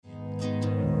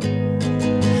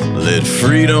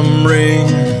freedom ring.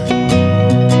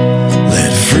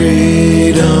 Let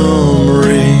freedom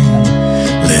ring.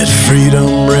 Let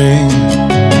freedom ring.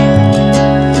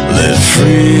 Let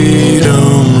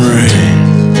freedom ring.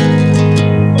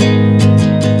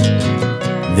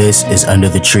 This is Under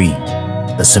the Tree,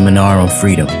 a seminar on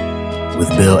freedom with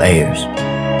Bill Ayers.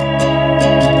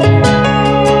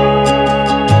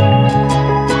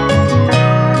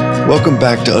 Welcome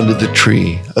back to Under the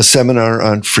Tree, a seminar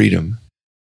on freedom.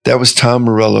 That was Tom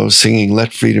Morello singing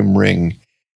Let Freedom Ring,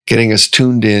 getting us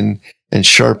tuned in and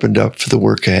sharpened up for the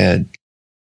work ahead.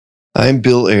 I'm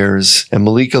Bill Ayers, and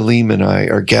Malika Leem and I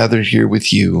are gathered here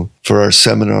with you for our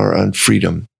seminar on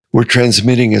freedom. We're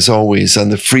transmitting, as always, on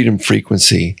the freedom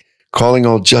frequency, calling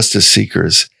all justice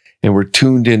seekers, and we're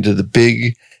tuned into the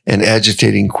big and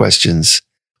agitating questions.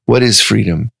 What is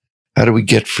freedom? How do we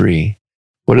get free?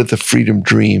 What are the freedom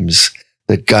dreams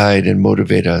that guide and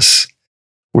motivate us?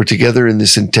 We're together in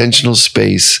this intentional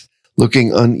space,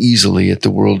 looking uneasily at the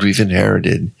world we've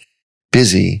inherited,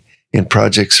 busy in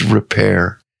projects of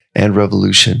repair and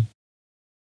revolution.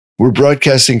 We're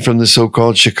broadcasting from the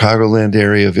so-called Chicagoland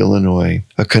area of Illinois,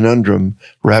 a conundrum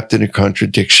wrapped in a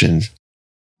contradiction.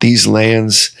 These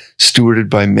lands, stewarded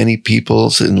by many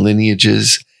peoples and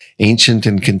lineages, ancient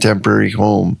and contemporary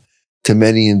home to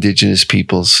many indigenous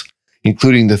peoples,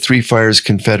 including the Three Fires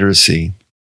Confederacy.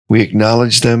 We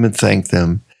acknowledge them and thank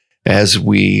them as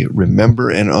we remember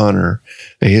and honor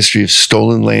a history of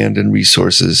stolen land and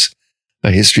resources,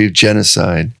 a history of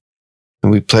genocide,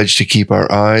 and we pledge to keep our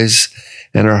eyes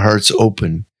and our hearts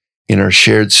open in our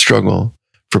shared struggle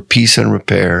for peace and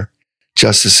repair,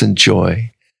 justice and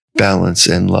joy, balance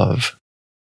and love.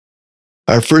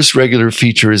 Our first regular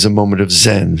feature is a moment of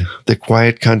Zen, the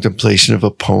quiet contemplation of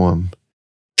a poem.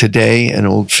 Today, an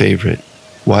old favorite,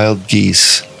 Wild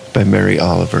Geese by Mary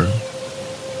Oliver.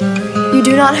 You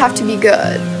do not have to be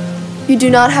good. You do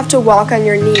not have to walk on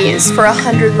your knees for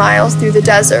 100 miles through the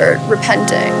desert,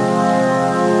 repenting.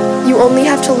 You only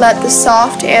have to let the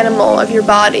soft animal of your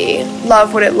body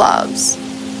love what it loves.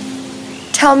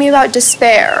 Tell me about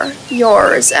despair,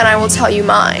 yours, and I will tell you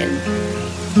mine.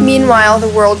 Meanwhile, the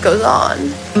world goes on.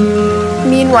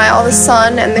 Meanwhile, the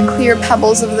sun and the clear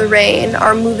pebbles of the rain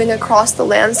are moving across the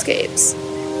landscapes,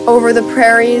 over the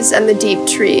prairies and the deep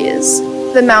trees,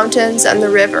 the mountains and the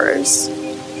rivers.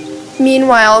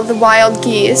 Meanwhile, the wild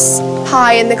geese,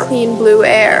 high in the clean blue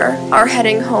air, are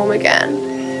heading home again.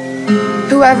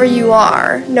 Whoever you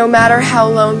are, no matter how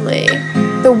lonely,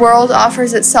 the world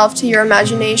offers itself to your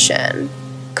imagination,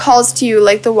 calls to you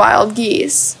like the wild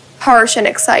geese, harsh and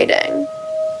exciting,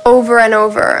 over and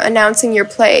over announcing your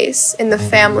place in the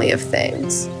family of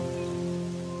things.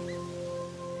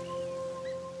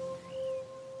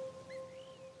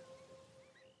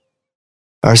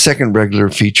 Our second regular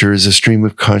feature is a Stream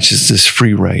of Consciousness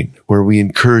free write, where we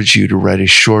encourage you to write a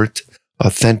short,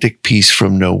 authentic piece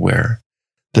from nowhere.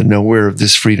 The nowhere of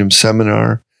this freedom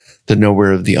seminar, the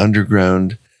nowhere of the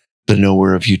underground, the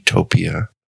nowhere of utopia.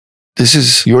 This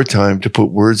is your time to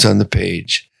put words on the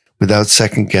page without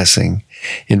second guessing,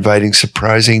 inviting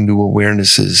surprising new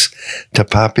awarenesses to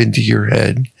pop into your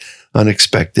head,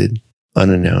 unexpected,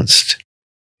 unannounced.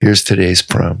 Here's today's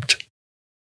prompt.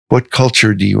 What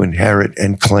culture do you inherit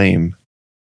and claim?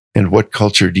 And what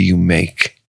culture do you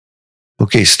make?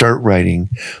 Okay, start writing.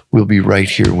 We'll be right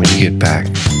here when you get back.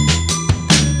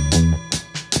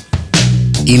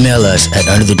 Email us at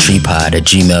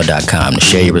underthetreepod@gmail.com to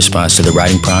share your response to the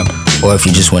writing prompt, or if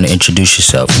you just want to introduce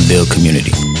yourself and build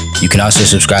community. You can also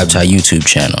subscribe to our YouTube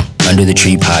channel, Under the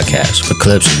Tree Podcast, for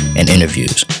clips and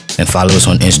interviews, and follow us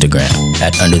on Instagram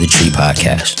at Under the Tree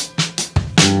Podcast.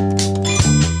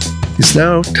 It's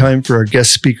now time for our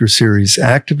guest speaker series,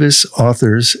 Activists,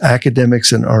 Authors,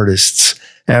 Academics, and Artists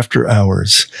After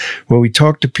Hours, where we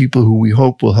talk to people who we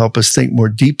hope will help us think more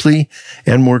deeply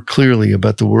and more clearly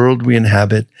about the world we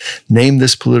inhabit, name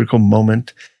this political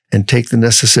moment, and take the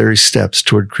necessary steps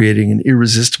toward creating an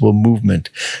irresistible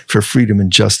movement for freedom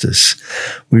and justice.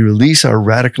 We release our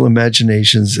radical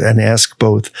imaginations and ask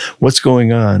both what's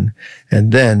going on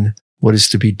and then what is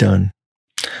to be done.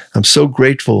 I'm so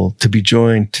grateful to be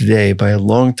joined today by a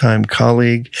longtime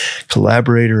colleague,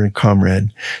 collaborator, and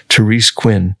comrade, Therese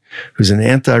Quinn, who's an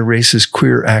anti-racist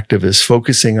queer activist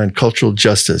focusing on cultural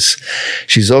justice.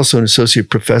 She's also an associate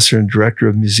professor and director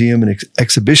of museum and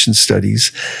exhibition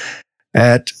studies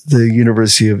at the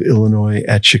University of Illinois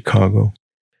at Chicago.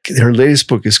 Her latest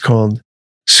book is called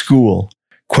School: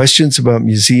 Questions about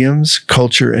Museums,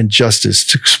 Culture, and Justice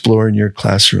to Explore in Your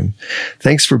Classroom.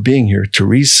 Thanks for being here,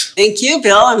 Therese. Thank you,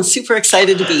 Bill. I'm super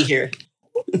excited to be here.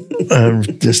 I'm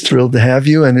just thrilled to have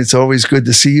you, and it's always good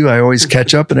to see you. I always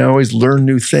catch up, and I always learn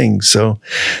new things, so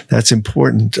that's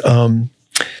important.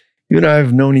 You and I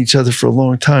have known each other for a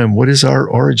long time. What is our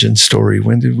origin story?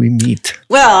 When did we meet?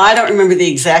 Well, I don't remember the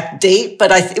exact date,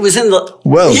 but it was in the...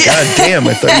 Well, goddamn,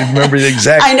 I thought you'd remember the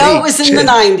exact date. I know it was in the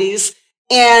 90s,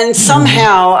 and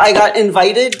somehow I got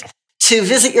invited to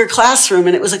visit your classroom,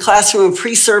 and it was a classroom of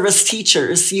pre-service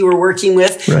teachers you were working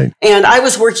with. Right. And I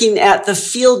was working at the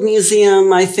Field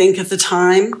Museum, I think, at the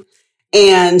time,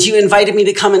 and you invited me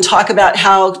to come and talk about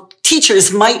how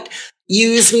teachers might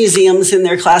use museums in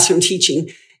their classroom teaching.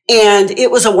 And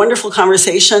it was a wonderful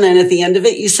conversation. And at the end of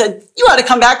it, you said, you ought to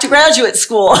come back to graduate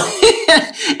school. Wow.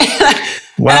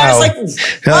 And I was like,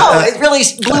 oh, it really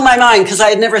blew my mind because I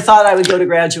had never thought I would go to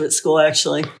graduate school,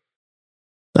 actually.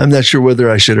 I'm not sure whether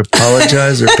I should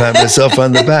apologize or pat myself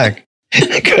on the back.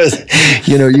 Because,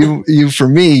 you, for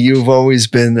me, you've always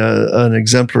been an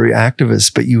exemplary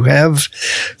activist, but you have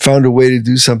found a way to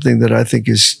do something that I think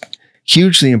is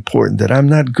hugely important that I'm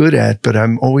not good at, but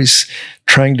I'm always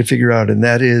trying to figure out. And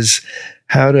that is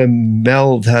how to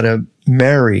meld, how to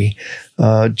marry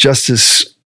justice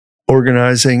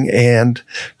organizing and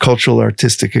cultural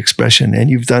artistic expression. And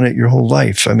you've done it your whole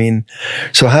life. I mean,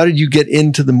 so how did you get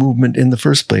into the movement in the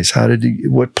first place?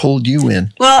 What pulled you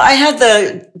in? Well, I had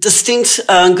the distinct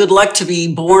good luck to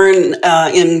be born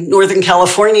in Northern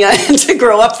California and to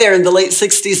grow up there in the late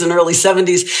 60s and early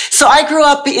 70s. So I grew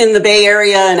up in the Bay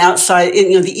Area and outside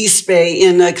in the East Bay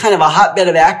in a kind of a hotbed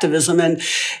of activism, and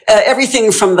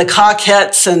everything from the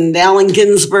Cockettes and Allen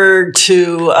Ginsberg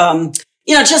to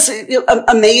just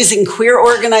amazing queer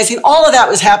organizing. All of that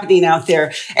was happening out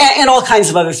there, and all kinds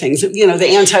of other things. The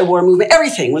anti-war movement,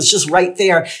 everything was just right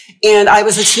there. And I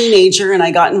was a teenager, and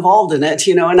I got involved in it.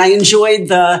 And I enjoyed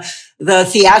the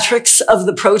theatrics of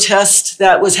the protest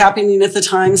that was happening at the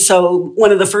time. So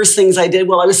one of the first things I did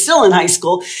while I was still in high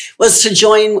school was to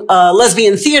join a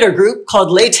lesbian theater group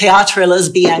called Les Théâtres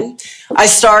Lesbiennes. I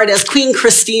starred as Queen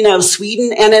Christina of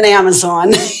Sweden and an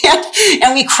Amazon.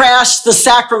 And we crashed the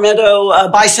Sacramento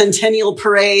bicentennial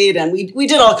parade, and we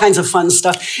did all kinds of fun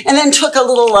stuff. And then took a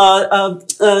little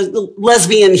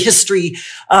lesbian history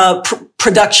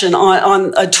production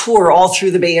on a tour all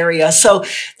through the Bay Area. So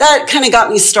that kind of got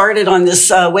me started on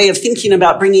this way of thinking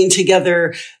about bringing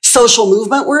together social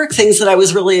movement work, things that I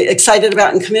was really excited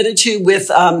about and committed to with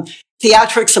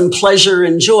theatrics and pleasure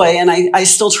and joy. And I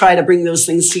still try to bring those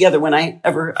things together when I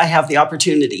have the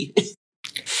opportunity.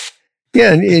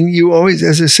 Yeah, and you always,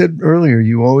 as I said earlier,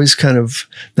 you always kind of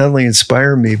not only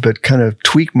inspire me, but kind of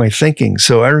tweak my thinking.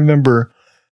 So I remember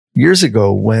years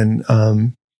ago when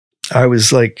I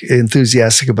was like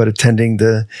enthusiastic about attending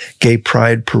the Gay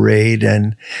Pride Parade,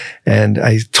 and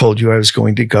I told you I was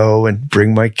going to go and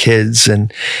bring my kids,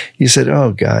 and you said,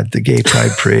 "Oh God, the Gay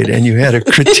Pride Parade," and you had a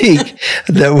critique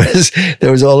that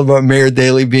was all about Mayor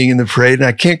Daley being in the parade, and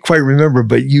I can't quite remember,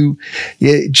 but you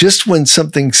just when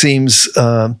something seems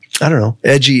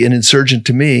edgy and insurgent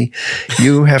to me,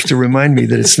 you have to remind me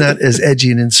that it's not as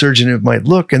edgy and insurgent as it might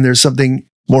look, and there's something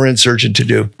more insurgent to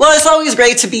do. Well, it's always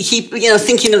great to keep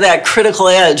thinking of that critical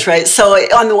edge, right? So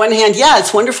on the one hand, yeah,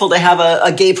 it's wonderful to have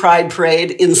a gay pride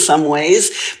parade in some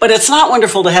ways, but it's not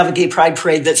wonderful to have a gay pride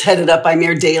parade that's headed up by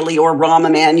Mayor Daley or Rahm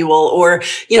Emanuel or,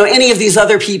 any of these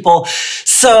other people.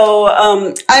 So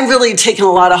I've really taken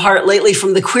a lot of heart lately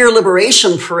from the Queer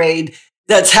Liberation Parade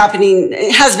that's happening,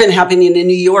 it has been happening in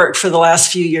New York for the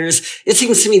last few years. It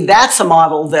seems to me that's a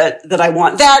model that I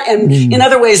want. That and in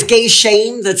other ways, Gay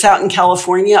Shame that's out in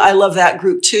California. I love that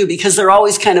group too, because they're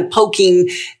always kind of poking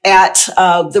at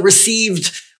the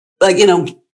received,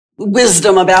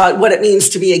 wisdom about what it means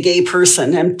to be a gay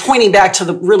person and pointing back to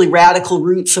the really radical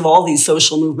roots of all these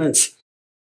social movements.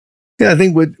 Yeah, I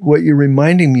think what you're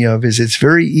reminding me of is it's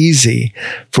very easy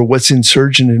for what's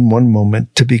insurgent in one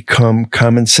moment to become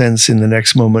common sense in the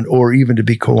next moment, or even to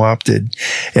be co-opted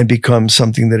and become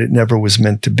something that it never was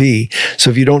meant to be.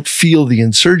 So if you don't feel the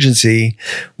insurgency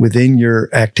within your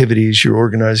activities, your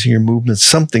organizing, your movements,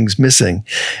 something's missing.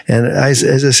 And as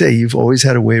I say, you've always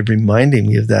had a way of reminding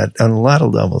me of that on a lot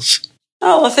of levels.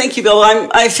 Oh, well, thank you, Bill.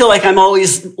 I feel like I'm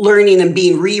always learning and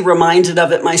being reminded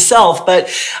of it myself. But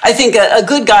I think a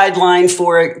good guideline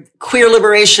for queer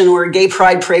liberation or gay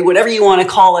pride parade, whatever you want to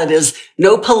call it, is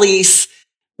no police,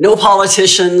 no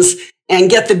politicians, and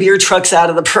get the beer trucks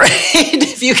out of the parade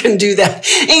if you can do that.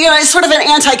 And, it's sort of an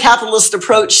anti-capitalist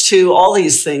approach to all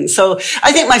these things. So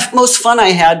I think my most fun I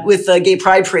had with the gay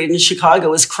pride parade in Chicago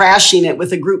was crashing it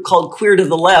with a group called Queer to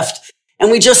the Left.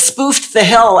 And we just spoofed the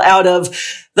hell out of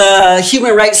the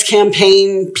Human Rights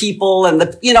Campaign people and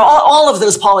all of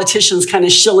those politicians kind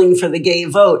of shilling for the gay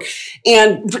vote,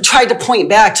 and tried to point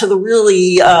back to the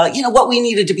really, what we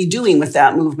needed to be doing with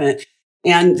that movement.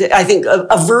 And I think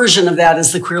a version of that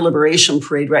is the Queer Liberation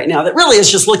Parade right now that really is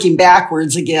just looking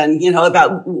backwards again,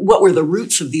 about what were the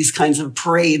roots of these kinds of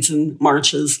parades and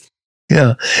marches.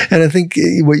 Yeah. And I think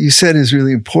what you said is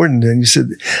really important. And you said,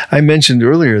 I mentioned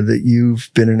earlier that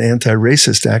you've been an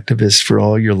anti-racist activist for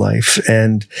all your life.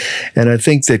 And I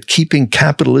think that keeping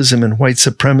capitalism and white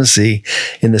supremacy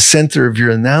in the center of your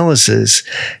analysis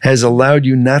has allowed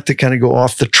you not to kind of go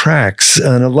off the tracks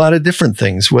on a lot of different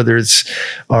things, whether it's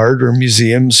art or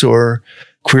museums or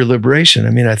queer liberation.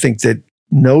 I mean, I think that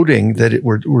noting that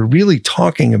we're really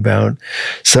talking about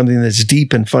something that's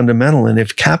deep and fundamental. And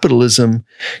if capitalism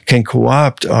can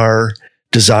co-opt our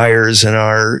desires and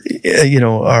our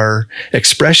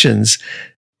expressions,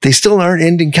 they still aren't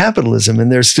ending capitalism,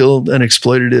 and they're still an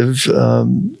exploitative,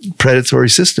 predatory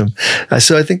system.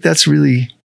 So I think that's really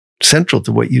central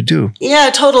to what you do.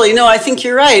 Yeah, totally. No, I think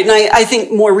you're right. And I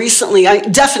think more recently, I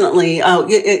definitely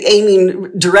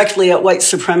aiming directly at white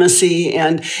supremacy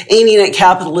and aiming at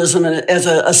capitalism as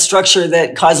a structure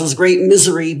that causes great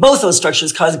misery. Both those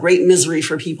structures cause great misery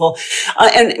for people.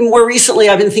 And more recently,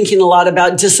 I've been thinking a lot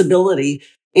about disability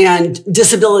and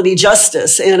disability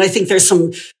justice. And I think there's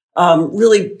some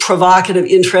really provocative,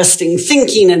 interesting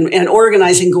thinking and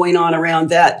organizing going on around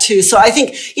that too. So I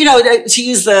think, to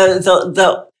use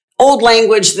the old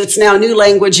language that's now new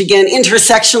language again,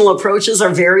 intersectional approaches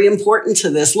are very important to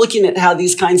this, looking at how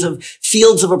these kinds of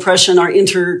fields of oppression are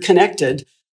interconnected.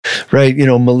 Right.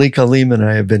 Malik Alim and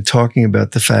I have been talking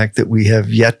about the fact that we have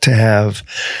yet to have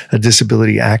a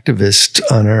disability activist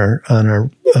on our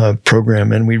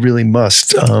program, and we really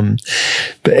must. And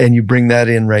you bring that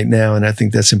in right now, and I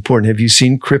think that's important. Have you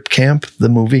seen Crip Camp, the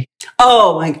movie?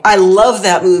 Oh, I love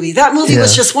that movie. That movie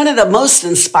was just one of the most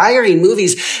inspiring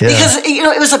movies because,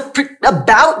 it was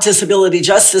about disability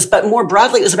justice, but more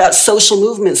broadly, it was about social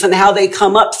movements and how they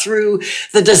come up through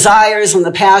the desires and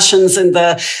the passions and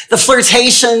the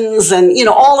flirtations and,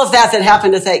 all of that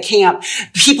happened at that camp.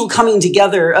 People coming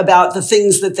together about the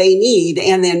things that they need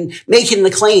and then making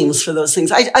the claims for those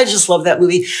things. I just love that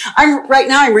movie. Right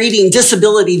now I'm reading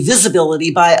Disability Visibility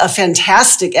by a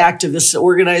fantastic activist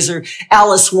organizer,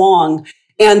 Alice Wong.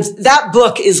 And that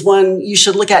book is one you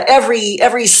should look at.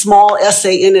 Every small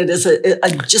essay in it is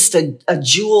just a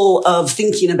jewel of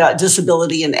thinking about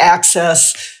disability and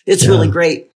access. It's really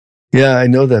great. Yeah, I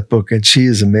know that book, and she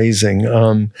is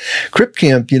amazing. Crip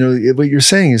Camp, what you're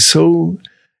saying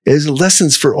is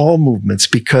lessons for all movements,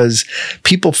 because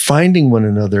people finding one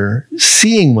another,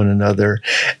 seeing one another,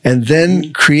 and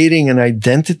then creating an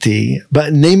identity,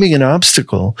 but naming an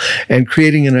obstacle and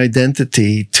creating an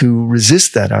identity to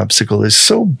resist that obstacle is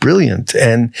so brilliant.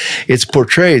 And it's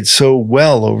portrayed so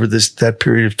well over that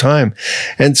period of time.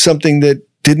 And something that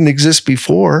didn't exist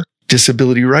before,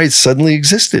 disability rights, suddenly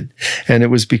existed. And it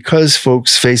was because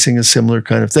folks facing a similar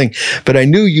kind of thing. But I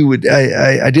knew you would,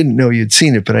 I didn't know you'd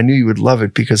seen it, but I knew you would love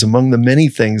it, because among the many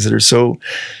things that are so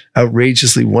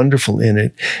outrageously wonderful in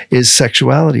it is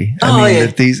sexuality.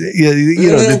 That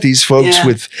these folks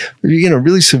with,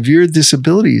 really severe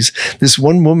disabilities, this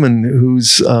one woman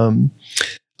who's,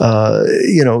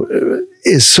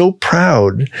 is so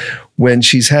proud when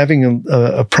she's having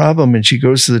a problem and she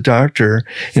goes to the doctor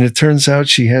and it turns out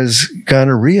she has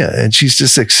gonorrhea, and she's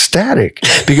just ecstatic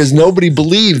because nobody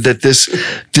believed that this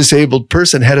disabled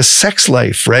person had a sex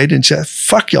life, right? And she said,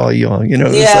 fuck y'all young, It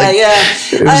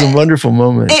was a wonderful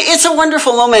moment. It's a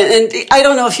wonderful moment. And I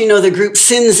don't know if you know the group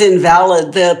Sins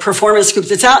Invalid, the performance group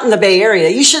that's out in the Bay Area.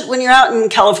 You should, when you're out in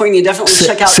California, definitely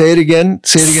check out. Say it again.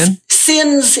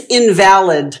 Sins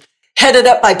Invalid. Headed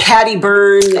up by Patty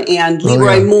Byrne and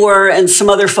Leroy Moore and some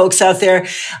other folks out there,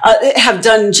 have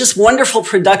done just wonderful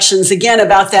productions, again,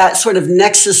 about that sort of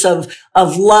nexus of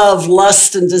love,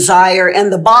 lust, and desire,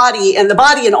 and the body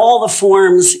in all the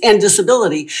forms, and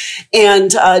disability. And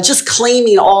just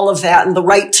claiming all of that and the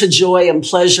right to joy and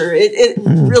pleasure. It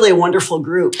really a wonderful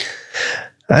group.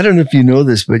 I don't know if you know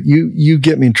this, but you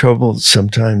get me in trouble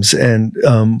sometimes. And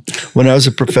when I was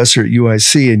a professor at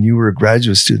UIC and you were a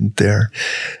graduate student there,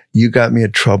 you got me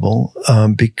in trouble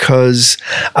because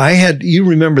you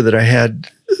remember that I had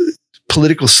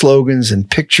political slogans and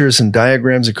pictures and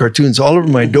diagrams and cartoons all over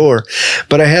my door,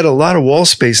 but I had a lot of wall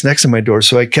space next to my door.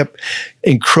 So I kept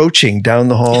encroaching down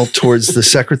the hall towards the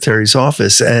secretary's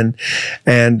office. And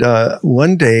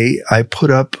one day I put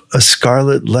up a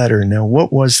scarlet letter. Now,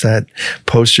 what was that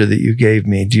poster that you gave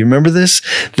me? Do you remember this?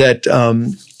 It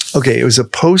was a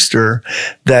poster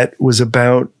that was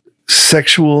about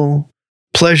sexual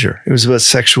pleasure. It was about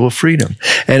sexual freedom.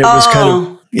 And it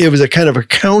was it was a kind of a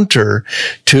counter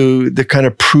to the kind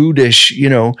of prudish,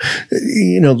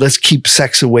 let's keep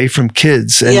sex away from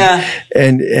kids.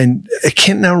 And I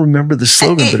can't now remember the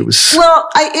slogan, but it was. Well,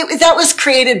 that was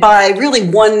created by really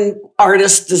one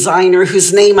artist designer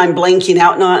whose name I'm blanking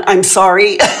out on. I'm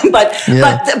sorry, but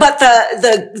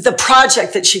the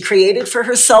project that she created for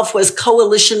herself was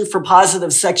Coalition for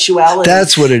Positive Sexuality.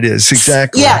 That's what it is,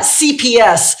 exactly. Yeah,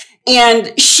 CPS.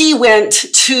 And she went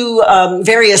to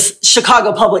various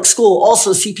Chicago public school,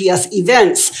 also CPS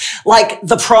events like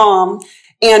the prom,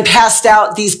 and passed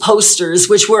out these posters,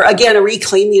 which were, again, a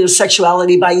reclaiming of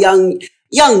sexuality by young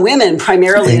women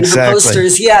primarily in her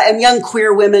posters. Yeah. And young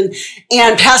queer women,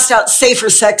 and passed out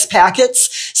safer sex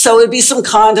packets. So it'd be some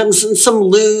condoms and some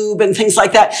lube and things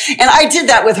like that. And I did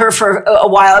that with her for a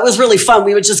while. It was really fun.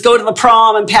 We would just go to the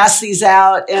prom and pass these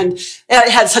out, and I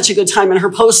had such a good time. And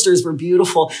her posters were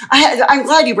beautiful. I'm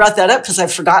glad you brought that up, because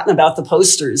I've forgotten about the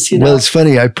posters. Well, it's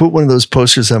funny. I put one of those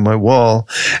posters on my wall,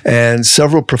 and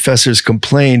several professors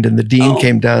complained, and the dean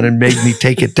came down and made me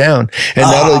take it down. And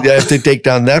not only did I have to take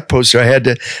down that poster, I had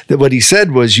that what he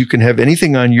said was, you can have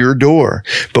anything on your door,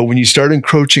 but when you start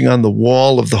encroaching on the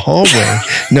wall of the hallway,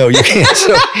 no, you can't.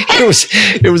 So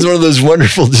it was one of those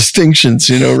wonderful distinctions,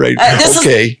 right?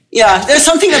 There's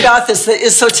something about this that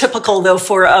is so typical, though,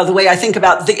 for the way I think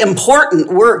about the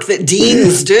important work that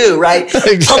deans do, right?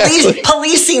 Exactly.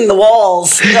 Policing the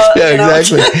walls.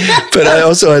 Exactly. But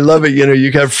I love it.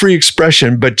 You have free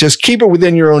expression, but just keep it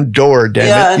within your own door,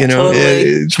 damn it. Totally.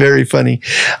 It's very funny.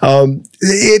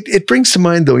 It brings to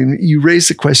mind, though, you raise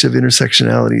the question of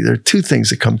intersectionality. There are two things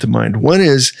that come to mind. One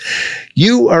is,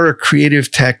 you are a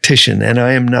creative tactician, and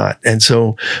I am not. And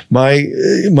so my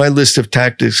list of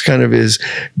tactics kind of is,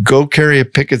 go carry a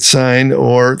picket sign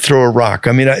or throw a rock.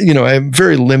 I mean, I'm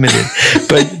very limited,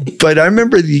 but I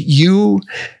remember you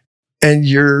and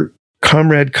your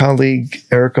colleague,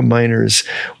 Erica Miners,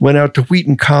 went out to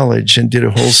Wheaton College and did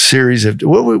a whole series of,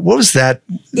 what was that?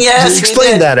 Yes,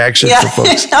 explain that action for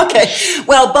folks. Okay.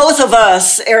 Well, both of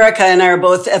us, Erica and I, are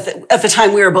both at the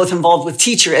time we were both involved with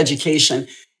teacher education.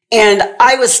 And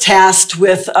I was tasked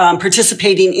with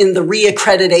participating in the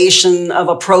reaccreditation of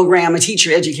a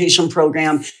teacher education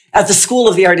program at the School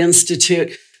of the Art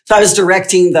Institute. So I was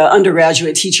directing the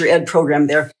undergraduate teacher ed program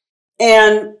there.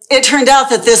 And it turned out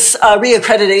that this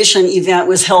reaccreditation event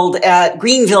was held at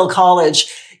Greenville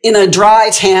College in a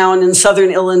dry town in southern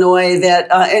Illinois,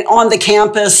 that on the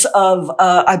campus of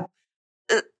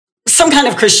some kind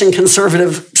of Christian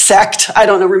conservative sect. I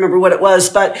don't remember what it was,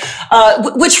 but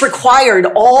which required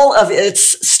all of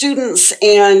its students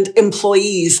and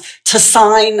employees to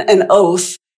sign an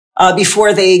oath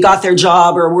before they got their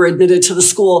job or were admitted to the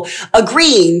school,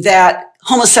 agreeing that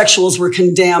homosexuals were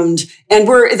condemned, and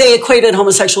they equated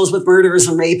homosexuals with murderers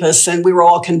and rapists, and we were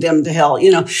all condemned to hell,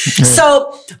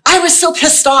 So I was so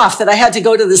pissed off that I had to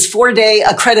go to this 4-day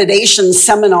accreditation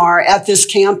seminar at this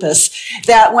campus,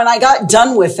 that when I got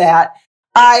done with that,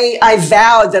 I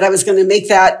vowed that I was going to make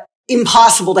that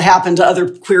impossible to happen to other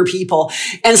queer people.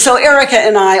 And so Erica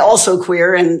and I, also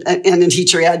queer and in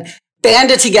teacher ed,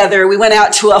 banded together. We went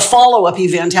out to a follow-up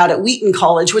event out at Wheaton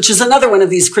College, which is another one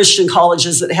of these Christian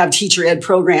colleges that have teacher ed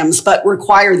programs, but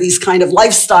require these kind of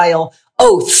lifestyle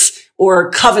oaths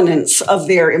or covenants of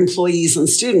their employees and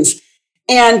students.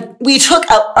 And we took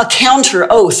a counter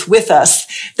oath with us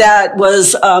that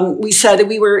was, we said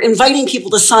we were inviting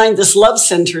people to sign this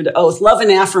love-centered oath, love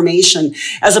and affirmation,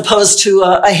 as opposed to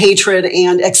a hatred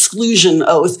and exclusion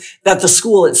oath that the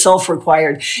school itself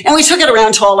required. And we took it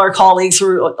around to all our colleagues, who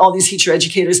were all these teacher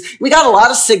educators. We got a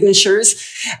lot of signatures,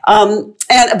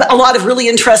 and a lot of really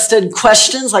interested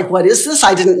questions, like, what is this?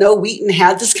 I didn't know Wheaton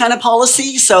had this kind of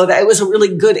policy. So that it was a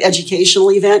really good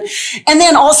educational event. And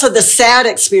then also the sad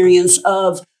experience of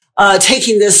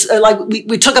taking this,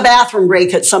 we took a bathroom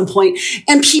break at some point,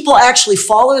 and people actually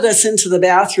followed us into the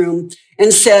bathroom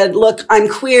and said, look, I'm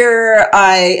queer.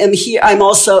 I am here. I'm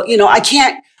also, I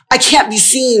can't be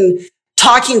seen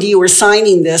talking to you or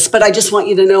signing this, but I just want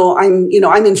you to know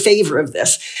I'm in favor of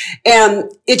this. And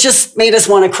it just made us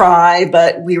want to cry,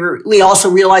 but we also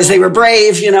realized they were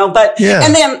brave, but,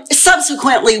 And then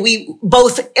subsequently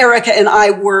both Erica and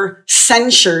I were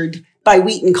censured by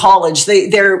Wheaton College.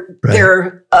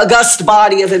 Their august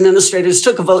body of administrators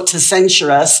took a vote to censure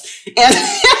us. And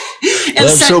I'm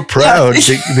so proud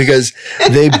because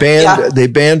they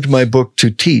banned my book To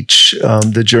Teach,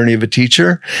 The Journey of a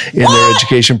Teacher, in their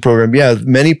education program. Yeah,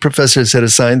 many professors had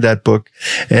assigned that book,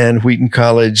 and Wheaton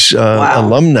College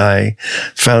alumni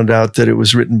found out that it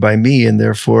was written by me, and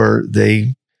therefore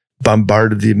they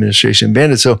bombarded the administration,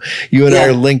 banned it. So you and I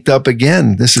are linked up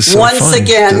again. This is so Once fun.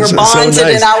 again, we're bonded so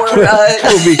nice. in our...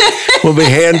 we'll be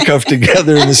handcuffed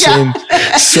together in the same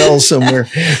cell somewhere.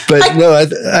 But no,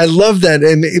 I love that.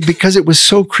 And because it was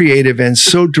so creative and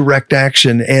so direct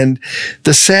action, and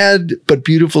the sad but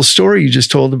beautiful story you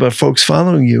just told about folks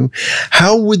following you,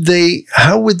 how would they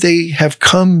have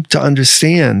come to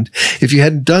understand if you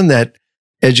hadn't done that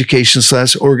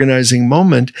education/organizing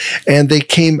moment, and they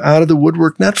came out of the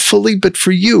woodwork, not fully, but for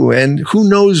you, and who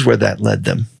knows where that led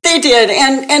them? They did,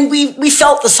 and we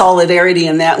felt the solidarity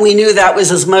in that. We knew that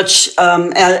was as much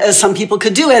as some people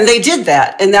could do, and they did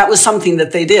that, and that was something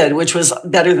that they did, which was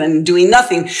better than doing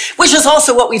nothing, which is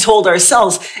also what we told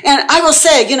ourselves. And I will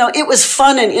say, it was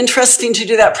fun and interesting to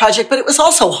do that project, but it was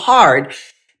also hard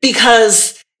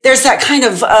because there's that kind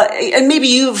of, and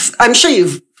maybe I'm sure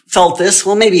you've felt this.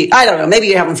 Well, maybe, I don't know, maybe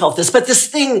you haven't felt this, but this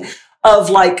thing of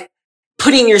like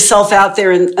putting yourself out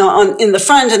there in the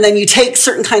front, and then you take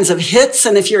certain kinds of hits.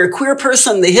 And if you're a queer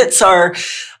person, the hits are,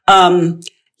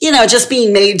 just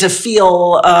being made to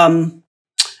feel,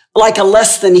 like a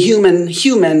less than human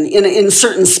in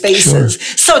certain spaces.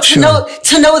 Sure. So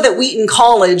to know that Wheaton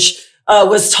College,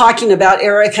 was talking about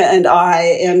Erica and I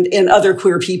and other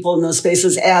queer people in those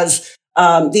spaces as,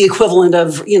 the equivalent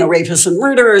of, rapists and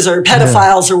murderers or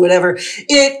pedophiles or whatever.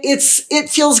 It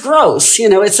feels gross.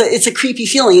 It's a creepy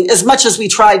feeling. As much as we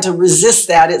tried to resist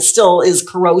that, it still is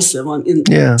corrosive in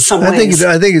some ways.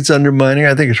 I think it's undermining.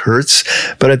 I think it hurts,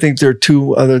 but I think there are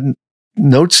two other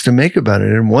notes to make about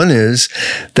it. And one is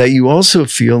that you also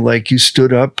feel like you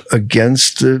stood up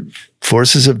against the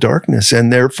forces of darkness,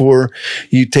 and therefore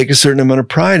you take a certain amount of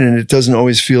pride, and it doesn't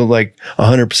always feel like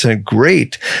 100%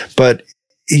 great, but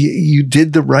you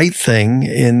did the right thing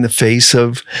in the face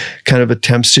of kind of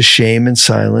attempts to shame and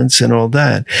silence and all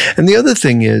that. And the other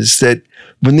thing is that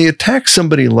when they attack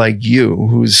somebody like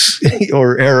you,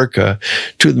 or Erica,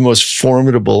 two of the most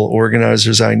formidable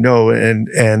organizers I know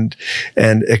and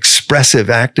expressive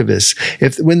activists,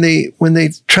 when they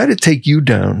try to take you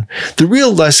down, the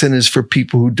real lesson is for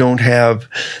people who don't have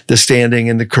the standing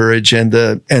and the courage and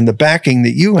the backing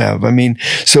that you have. I mean,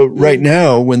 so right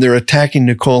now when they're attacking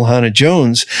Nikole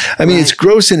Hannah-Jones, it's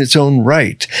gross in its own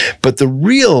right, but the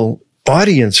real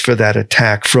audience for that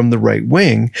attack from the right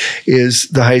wing is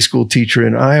the high school teacher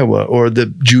in Iowa or the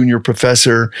junior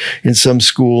professor in some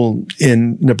school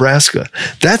in Nebraska.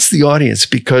 That's the audience,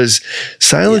 because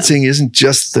silencing isn't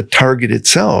just the target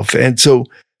itself. And so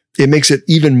it makes it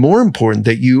even more important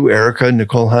that you, Erica,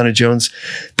 Nikole Hannah-Jones,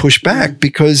 push back,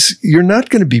 because you're not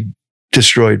going to be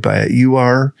destroyed by it. You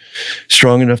are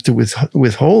strong enough to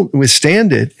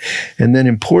withstand it, and then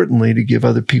importantly, to give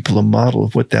other people a model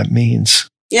of what that means.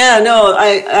 Yeah, no,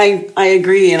 I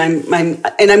agree, and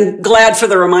I'm glad for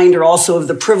the reminder also of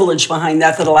the privilege behind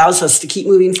that allows us to keep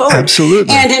moving forward.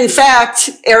 Absolutely. And in fact,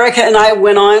 Erica and I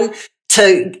went on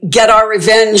to get our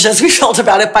revenge, as we felt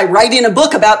about it, by writing a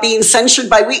book about being censured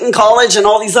by Wheaton College and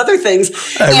all these other things.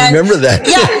 I remember that.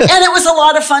 Yeah, and it was a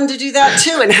lot of fun to do that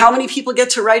too. And how many people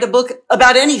get to write a book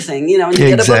about anything, and to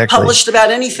get a book published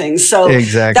about anything. So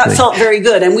that felt very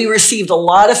good. And we received a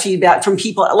lot of feedback from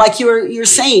people, like you're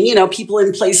saying, people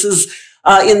in places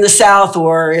in the South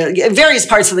or in various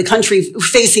parts of the country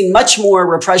facing much more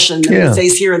repression than we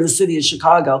face here in the city of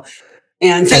Chicago.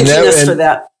 And thanking us for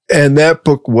that. And that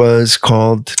book was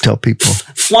called, tell people.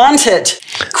 Flaunt It.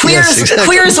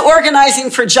 Queers Organizing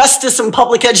for Justice and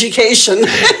Public Education.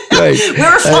 Right. We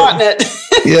were flaunting it.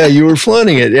 Yeah, you were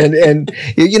flaunting it. And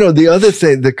the other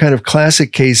thing, the kind of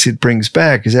classic case it brings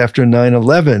back is after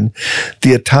 9/11,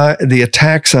 the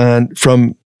attacks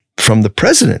from the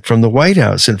president, from the White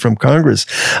House, and from Congress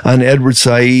on Edward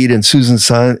Said and Susan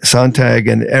Sontag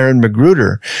and Aaron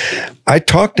Magruder. I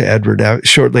talked to Edward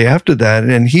shortly after that,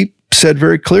 and he said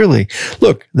very clearly,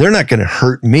 look, they're not going to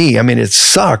hurt me. I mean, it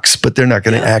sucks, but they're not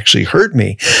going to actually hurt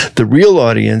me. The real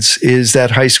audience is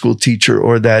that high school teacher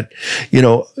or that,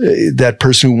 that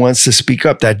person who wants to speak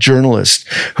up, that journalist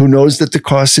who knows that the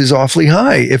cost is awfully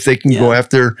high if they can go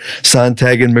after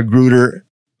Sontag and Magruder.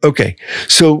 Okay.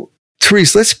 So,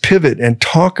 Therese, let's pivot and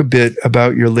talk a bit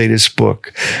about your latest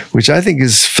book, which I think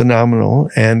is phenomenal.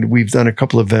 And we've done a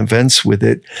couple of events with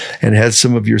it and had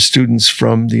some of your students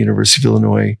from the University of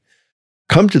Illinois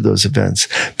come to those events.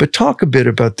 But talk a bit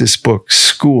about this book,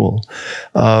 School.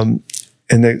 And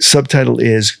the subtitle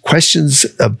is Questions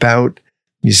About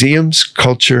Museums,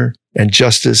 Culture, and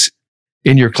Justice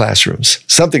in Your Classrooms.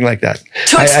 Something like that.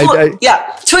 To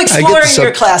explore in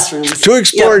your classrooms. To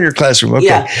explore in your classroom. Okay.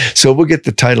 Yeah. So we'll get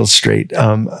the title straight.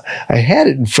 I had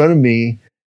it in front of me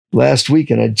last week,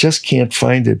 and I just can't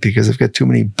find it because I've got too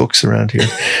many books around here.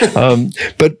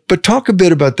 But talk a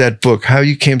bit about that book, how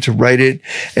you came to write it,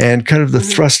 and kind of the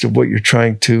thrust of what you're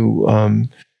trying to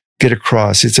get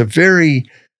across. It's a very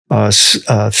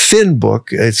thin book.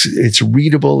 It's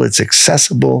readable. It's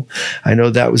accessible. I know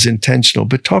that was intentional,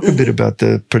 but talk a bit about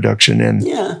the production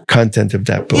and content of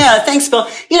that book. Yeah, thanks, Bill.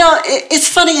 It's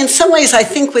funny. In some ways, I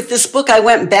think with this book, I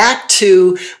went back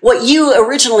to what you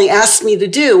originally asked me to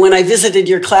do when I visited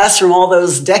your classroom all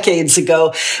those decades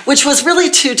ago, which was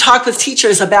really to talk with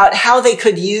teachers about how they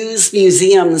could use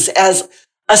museums as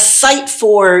a site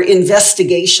for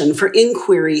investigation, for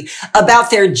inquiry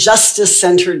about their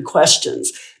justice-centered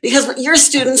questions. Because your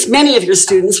students, many of your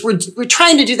students, were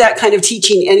trying to do that kind of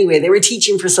teaching anyway. They were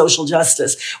teaching for social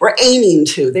justice, or aiming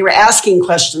to. They were asking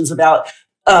questions about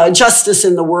justice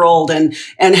in the world, and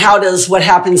how does what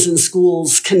happens in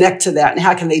schools connect to that, and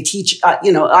how can they teach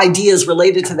ideas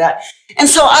related to that. And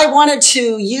so I wanted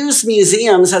to use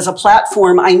museums as a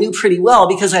platform I knew pretty well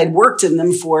because I had worked in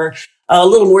them for a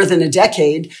little more than a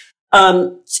decade.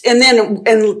 And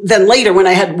then later, when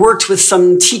I had worked with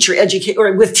some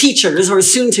with teachers or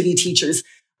soon to be teachers,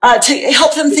 to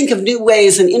help them think of new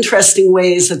ways and interesting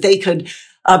ways that they could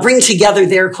bring together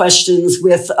their questions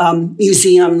with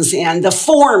museums and the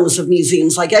forms of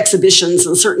museums, like exhibitions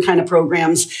and certain kind of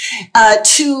programs,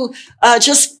 to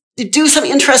just do some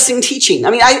interesting teaching.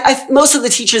 I mean, most of the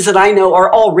teachers that I know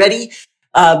are already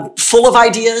full of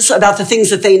ideas about the things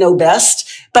that they know best,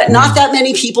 but not that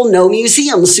many people know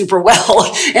museums super well.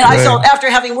 And I felt, after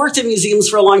having worked in museums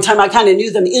for a long time, I kind of knew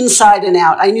them inside and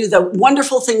out. I knew the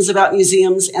wonderful things about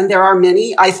museums, and there are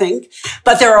many, I think,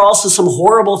 but there are also some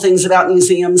horrible things about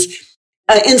museums.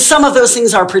 And some of those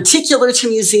things are particular to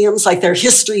museums, like their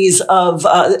histories of,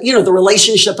 the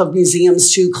relationship of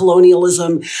museums to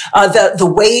colonialism,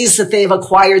 the ways that they've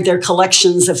acquired their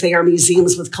collections, if they are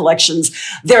museums with collections.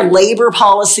 Their labor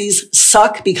policies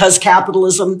suck because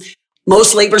capitalism.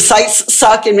 Most labor sites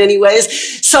suck in many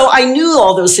ways. So I knew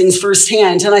all those things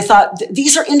firsthand. And I thought,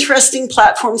 these are interesting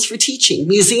platforms for teaching.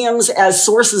 Museums as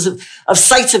sources of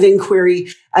sites of inquiry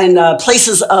and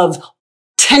places of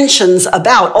tensions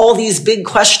about all these big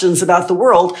questions about the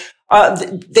world.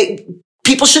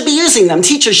 People should be using them.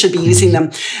 Teachers should be using them.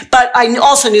 But I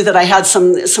also knew that I had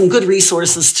some good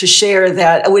resources to share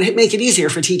that would make it easier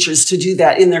for teachers to do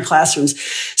that in their classrooms.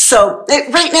 So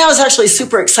right now is actually a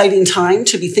super exciting time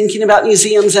to be thinking about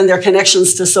museums and their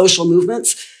connections to social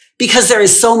movements, because there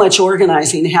is so much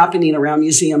organizing happening around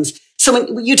museums. So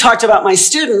when you talked about my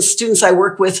students I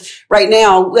work with right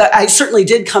now, I certainly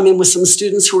did come in with some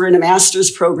students who are in a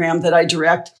master's program that I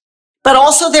direct. But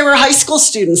also there were high school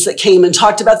students that came and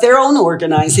talked about their own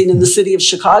organizing in the city of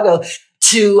Chicago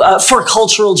for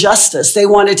cultural justice. They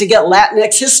wanted to get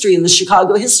Latinx history in the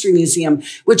Chicago History Museum,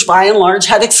 which by and large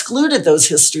had excluded those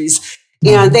histories.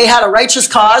 And they had a righteous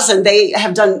cause, and they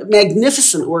have done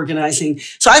magnificent organizing.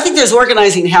 So I think there's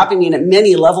organizing happening at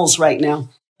many levels right now.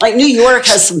 Like New York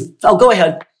has some. Oh, go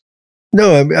ahead.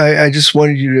 No, I just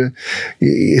wanted you to,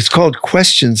 it's called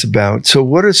Questions About. So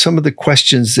what are some of the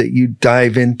questions that you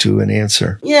dive into and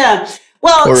answer? Yeah.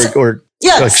 Well, or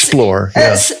explore.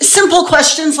 Simple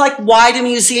questions like, why do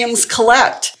museums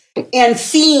collect? And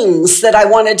themes that I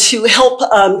wanted to help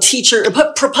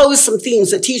propose some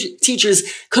themes that teachers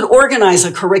could organize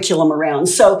a curriculum around.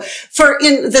 So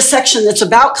in the section that's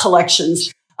about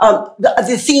collections,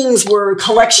 the themes were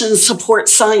collections support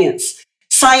science.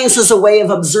 Science is a way of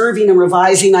observing and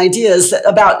revising ideas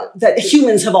that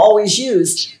humans have always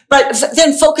used, but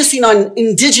then focusing on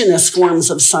indigenous forms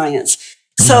of science.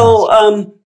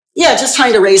 So, just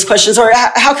trying to raise questions. Or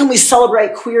how can we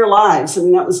celebrate queer lives? I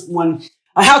mean, that was one.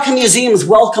 How can museums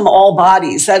welcome all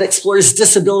bodies? That explores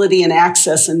disability and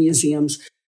access in museums.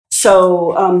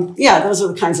 So, those are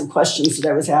the kinds of questions that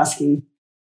I was asking.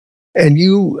 And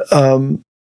you,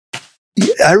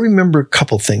 I remember a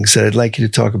couple things that I'd like you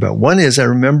to talk about. One is, I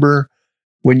remember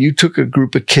when you took a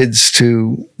group of kids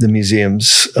to the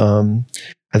museums,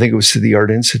 I think it was to the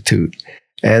Art Institute,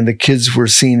 and the kids were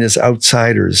seen as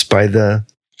outsiders by the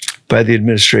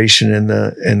administration and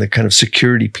the kind of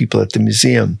security people at the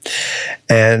museum.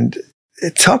 And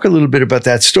talk a little bit about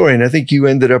that story. And I think you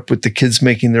ended up with the kids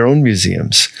making their own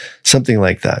museums, something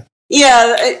like that.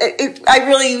 Yeah, I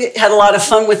really had a lot of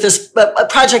fun with this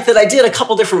project that I did a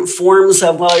couple different forms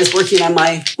of while I was working on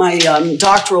my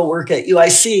doctoral work at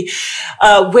UIC,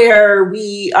 where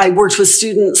I worked with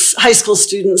students, high school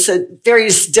students at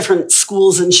various different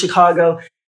schools in Chicago,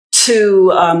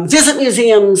 to visit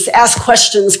museums, ask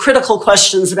questions, critical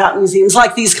questions about museums,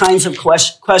 like these kinds of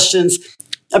questions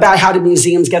about how do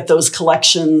museums get those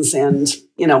collections and,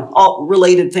 all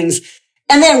related things.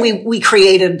 And then we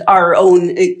created our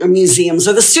own museums,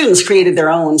 or the students created their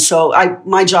own. So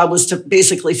my job was to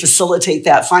basically facilitate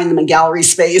that, find them a gallery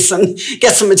space and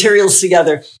get some materials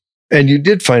together. And you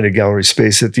did find a gallery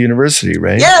space at the university,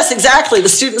 right? Yes, exactly. The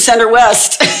Student Center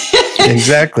West.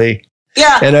 Exactly.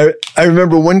 Yeah. And I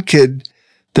remember one kid,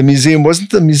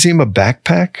 wasn't the museum a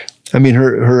backpack? I mean,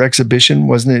 her exhibition,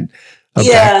 wasn't it a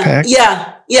backpack?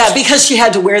 Yeah, because she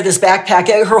had to wear this backpack.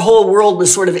 Her whole world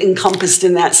was sort of encompassed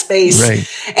in that space. Right.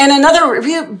 And another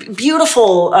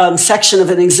beautiful section of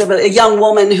an exhibit, a young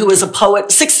woman who was a poet,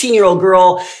 16-year-old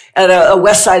girl at a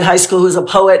West Side high school who was a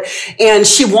poet. And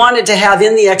she wanted to have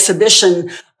in the exhibition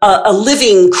a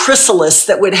living chrysalis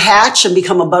that would hatch and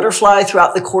become a butterfly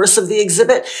throughout the course of the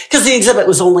exhibit, because the exhibit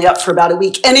was only up for about a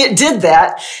week. And it did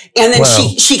that. And then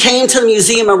she came to the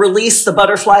museum and released the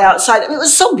butterfly outside. I mean, it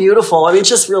was so beautiful. I mean,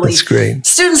 just really, that's great.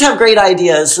 Students have great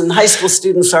ideas, and high school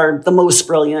students are the most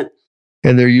brilliant.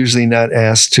 And they're usually not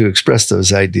asked to express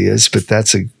those ideas, but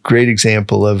that's a great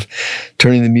example of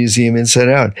turning the museum inside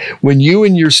out. When you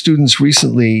and your students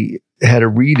recently had a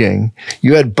reading,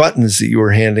 you had buttons that you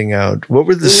were handing out. What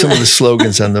were some of the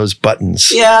slogans on those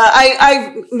buttons? Yeah,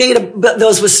 I made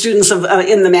those with students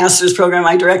in the master's program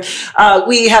I direct.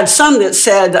 We had some that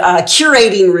said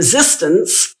curating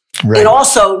resistance. Right. And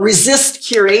also resist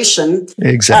curation.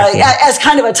 Exactly. As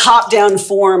kind of a top-down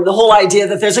form, the whole idea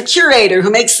that there's a curator who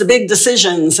makes the big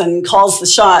decisions and calls the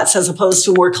shots, as opposed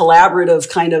to a more collaborative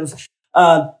kind of,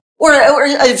 or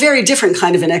a very different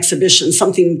kind of an exhibition,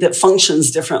 something that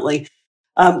functions differently.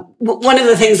 One of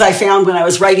the things I found when I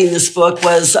was writing this book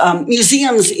was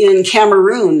museums in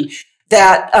Cameroon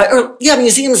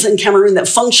museums in Cameroon that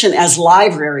function as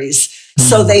libraries.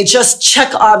 So they just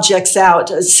check objects out,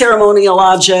 ceremonial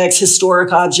objects,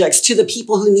 historic objects, to the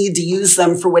people who need to use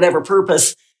them for whatever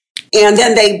purpose. And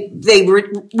then they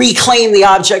reclaim the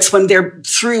objects when they're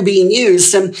through being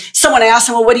used. And someone asked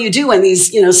them, well, what do you do when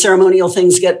these, ceremonial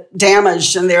things get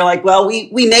damaged? And they're like, well,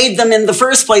 we made them in the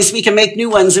first place. We can make new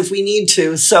ones if we need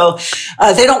to. So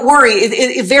they don't worry.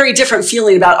 A very different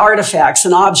feeling about artifacts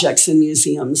and objects in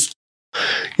museums.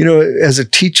 As a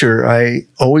teacher, I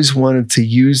always wanted to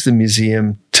use the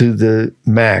museum to the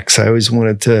max. I always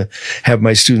wanted to have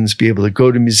my students be able to go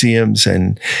to museums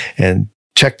and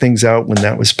check things out when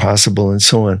that was possible and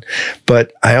so on.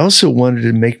 But I also wanted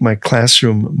to make my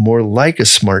classroom more like a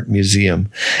smart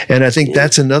museum. And I think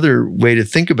that's another way to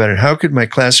think about it. How could my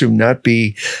classroom not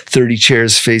be 30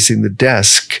 chairs facing the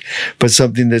desk, but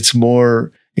something that's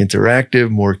more interactive,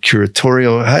 more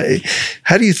curatorial?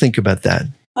 How do you think about that?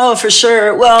 Oh, for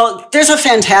sure. Well, there's a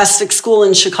fantastic school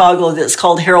in Chicago that's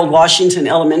called Harold Washington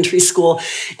Elementary School.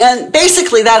 And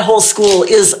basically that whole school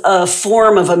is a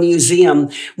form of a museum.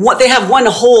 They have one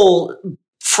whole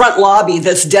front lobby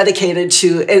that's dedicated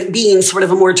to it being sort of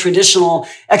a more traditional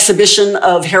exhibition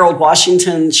of Harold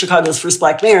Washington, Chicago's first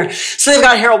Black mayor. So they've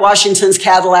got Harold Washington's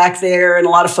Cadillac there and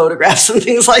a lot of photographs and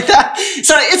things like that.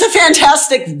 So it's a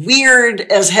fantastic, weird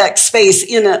as heck space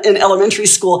in an elementary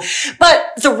school. But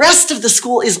the rest of the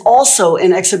school is also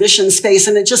an exhibition space,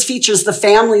 and it just features the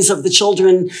families of the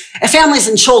children, families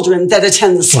and children that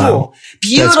attend the school. Wow.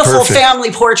 Beautiful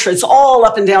family portraits all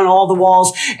up and down all the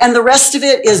walls. And the rest of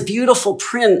it is beautiful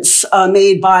prints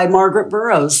made by Margaret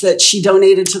Burroughs that she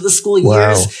donated to the school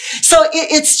years. So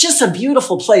it's just a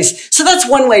beautiful place. So that's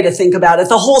one way to think about it.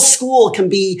 The whole school can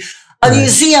be a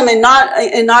museum, and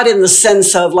not in the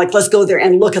sense of like, let's go there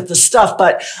and look at the stuff,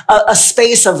 but a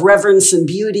space of reverence and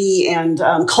beauty and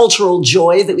cultural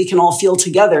joy that we can all feel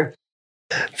together.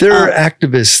 There are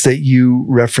activists that you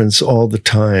reference all the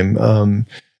time.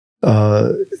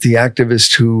 The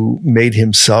activist who made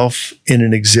himself in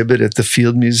an exhibit at the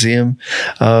Field Museum.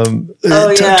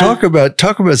 Talk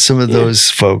about some of those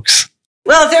folks.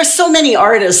 Well, there's so many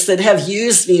artists that have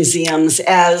used museums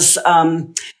as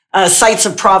sites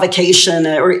of provocation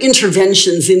or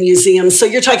interventions in museums. So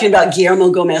you're talking about Guillermo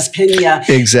Gomez Pena.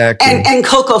 Exactly. And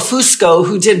Coco Fusco,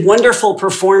 who did wonderful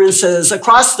performances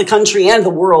across the country and the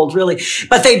world, really.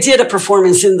 But they did a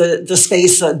performance in the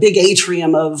space, a big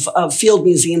atrium of Field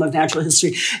Museum of Natural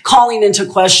History, calling into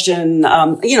question,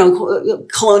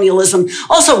 colonialism,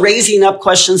 also raising up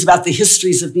questions about the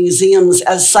histories of museums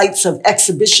as sites of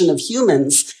exhibition of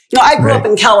humans. I grew up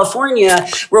in California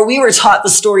where we were taught the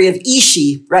story of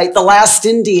Ishi, right? The last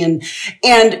Indian.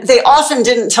 And they often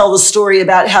didn't tell the story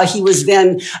about how he was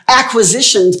then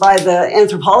acquisitioned by the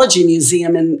Anthropology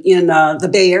Museum in the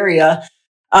Bay Area,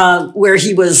 where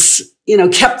he was,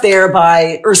 kept there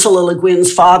by Ursula Le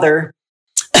Guin's father.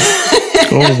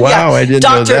 Oh, wow. I didn't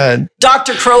know that.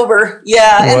 Dr. Kroeber.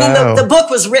 Yeah. And then the book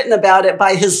was written about it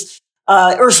by his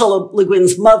Ursula Le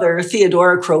Guin's mother,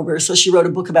 Theodora Kroeber. So she wrote a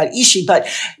book about Ishi, but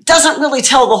doesn't really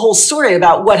tell the whole story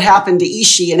about what happened to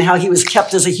Ishi and how he was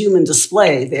kept as a human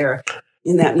display there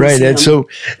in that museum. Right.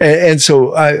 And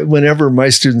so whenever my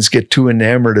students get too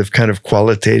enamored of kind of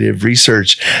qualitative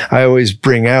research, I always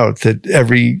bring out that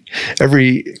every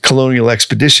colonial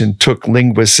expedition took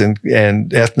linguists and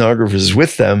ethnographers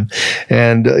with them.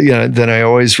 And, then I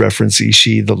always reference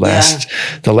Ishi, the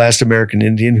last American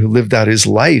Indian who lived out his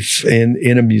life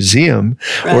in a museum,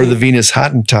 right. Or the Venus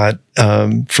Hottentot,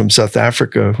 from South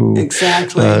Africa, who,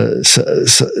 exactly.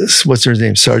 What's her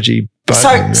name? Saartjie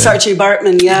Baartman. Saartjie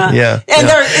Baartman, yeah. Yeah.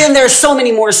 And there's so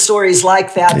many more stories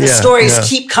like that. The stories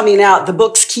keep coming out. The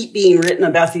books keep being written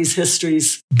about these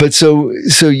histories. But so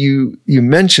you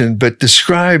mentioned, but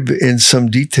describe in some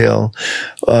detail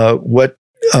what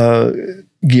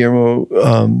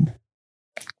Guillermo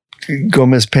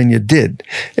Gomez Pena did.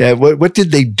 What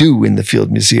did they do in the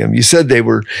Field Museum? You said they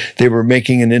were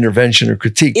making an intervention or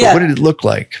critique, but what did it look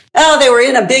like? Oh, they were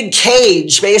in a big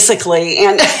cage, basically,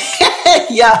 and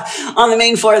on the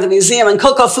main floor of the museum. And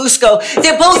Coco Fusco,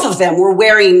 both of them were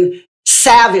wearing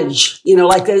savage,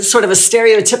 like a sort of a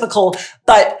stereotypical,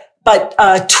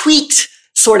 but tweaked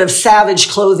sort of savage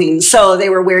clothing. So they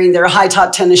were wearing their high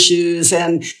top tennis shoes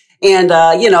and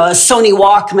a Sony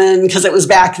Walkman, because it was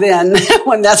back then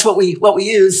when that's what we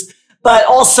used, but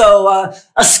also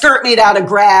a skirt made out of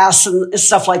grass and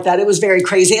stuff like that. It was very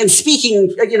crazy. And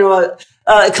speaking,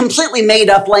 a completely made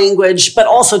up language, but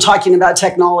also talking about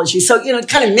technology. So,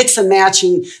 kind of mix and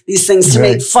matching these things to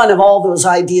make fun of all those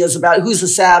ideas about who's a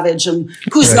savage and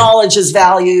whose knowledge is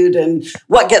valued and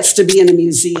what gets to be in a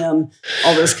museum,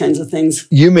 all those kinds of things.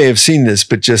 You may have seen this,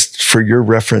 but just for your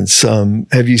reference,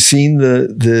 have you seen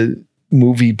the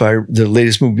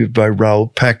latest movie by Raoul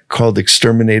Peck called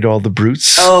Exterminate All the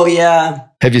Brutes? Oh, yeah.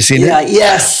 Have you seen it?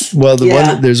 Yes. Well,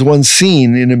 there's one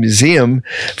scene in a museum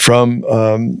from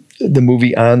the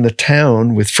movie On the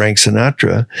Town with Frank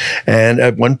Sinatra. And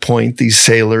at one point, these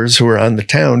sailors who are on the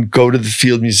town go to the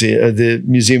Field Museum, the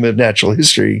Museum of Natural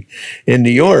History in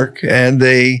New York, and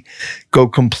they go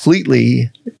completely,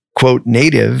 quote,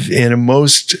 native in a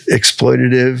most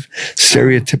exploitative,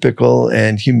 stereotypical,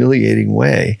 and humiliating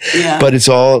way. Yeah. But it's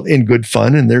all in good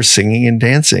fun, and they're singing and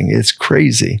dancing. It's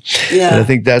crazy. Yeah. And I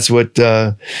think that's what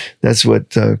Coco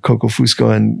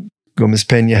Fusco and Gomez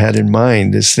Pena had in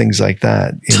mind, is things like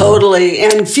that. Totally.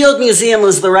 And Field Museum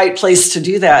was the right place to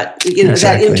do that,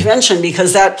 that intervention,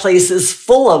 because that place is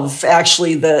full of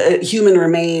actually the human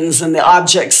remains and the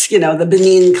objects, the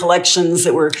Benin collections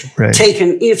that were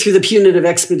taken through the punitive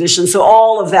expedition. So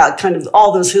all of that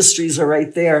all those histories are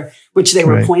right there, which they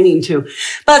were pointing to.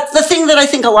 But the thing that I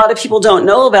think a lot of people don't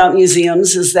know about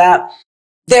museums is that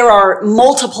there are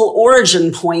multiple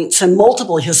origin points and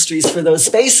multiple histories for those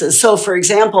spaces. So, for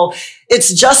example,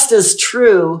 it's just as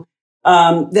true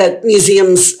that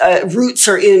museums' roots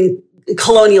are in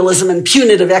colonialism and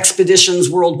punitive expeditions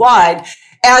worldwide,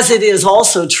 as it is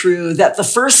also true that the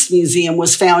first museum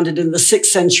was founded in the 6th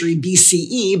century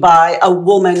BCE by a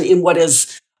woman in what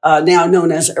is now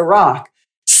known as Iraq.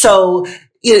 So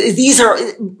these are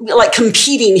like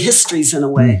competing histories in a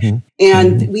way. Mm-hmm.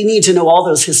 And we need to know all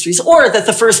those histories. Or that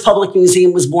the first public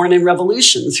museum was born in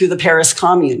revolution through the Paris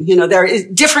Commune. There are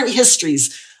different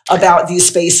histories about these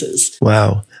spaces.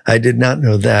 Wow. I did not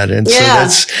know that. And so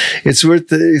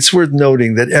it's worth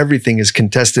noting that everything is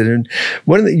contested. And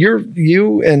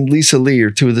you and Lisa Lee are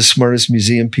two of the smartest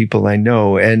museum people I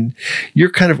know. And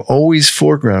you're kind of always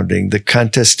foregrounding the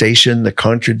contestation, the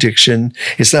contradiction.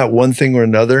 It's not one thing or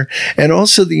another. And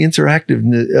also the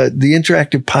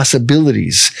interactive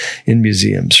possibilities in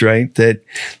museums, right? That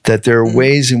there are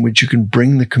ways in which you can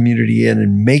bring the community in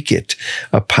and make it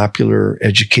a popular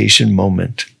education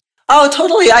moment. Oh,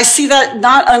 totally. I see that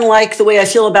not unlike the way I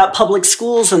feel about public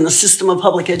schools and the system of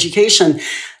public education.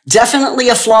 Definitely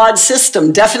a flawed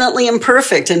system, definitely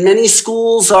imperfect. And many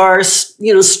schools are,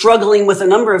 struggling with a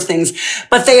number of things,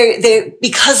 but they,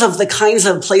 because of the kinds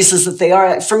of places that they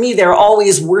are, for me, they're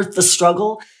always worth the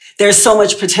struggle. There's so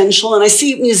much potential. And I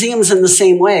see museums in the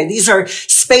same way. These are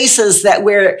spaces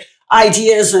where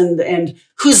ideas and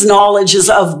whose knowledge is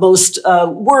of most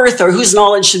worth, or whose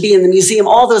knowledge should be in the museum.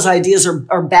 All those ideas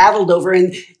are battled over,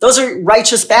 and those are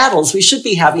righteous battles. We should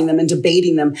be having them and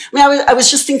debating them. I was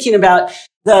just thinking about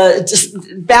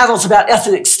the battles about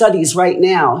ethnic studies right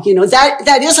now.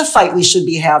 That is a fight we should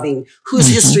be having. Whose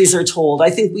histories are told? I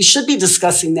think we should be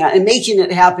discussing that and making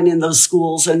it happen in those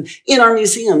schools and in our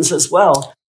museums as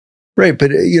well. Right.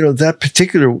 But, that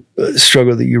particular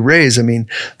struggle that you raise, I mean,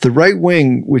 the right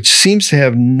wing, which seems to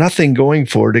have nothing going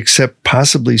for it except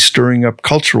possibly stirring up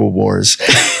cultural wars,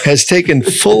 has taken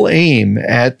full aim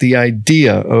at the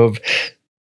idea of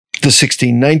the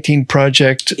 1619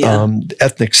 Project,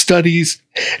 ethnic studies,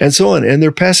 and so on. And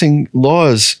they're passing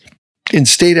laws in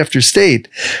state after state,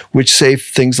 which say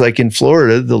things like in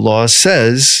Florida, the law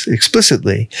says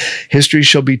explicitly, history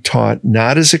shall be taught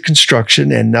not as a construction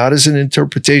and not as an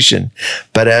interpretation,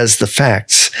 but as the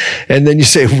facts. And then you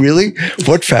say, really?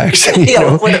 What facts?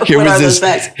 What are those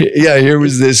facts? Yeah, here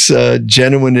was this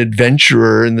genuine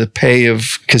adventurer in the pay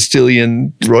of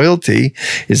Castilian royalty.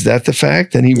 Is that the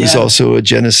fact? And he was also a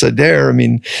genocidaire. I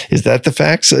mean, is that the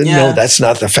facts? No, that's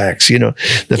not the facts.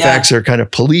 The facts are kind of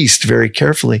policed very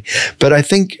carefully. But I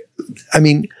think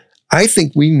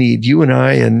we need, you and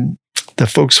I and the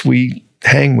folks we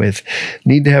hang with,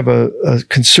 need to have a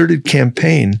concerted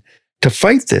campaign to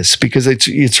fight this, because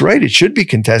it's right. It should be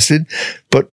contested.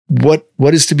 But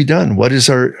what is to be done?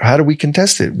 How do we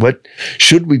contest it? What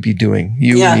should we be doing?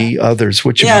 You, me, others,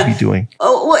 what should we be doing?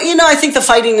 Oh, well, I think the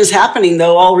fighting is happening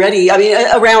though already. I mean,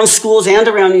 around schools and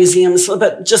around museums,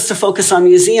 but just to focus on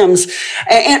museums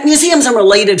and museums in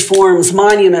related forms,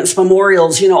 monuments,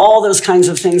 memorials, all those kinds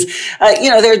of things.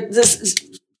 There's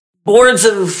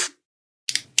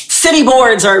city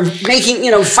boards are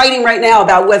fighting right now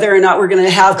about whether or not we're going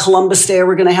to have Columbus Day or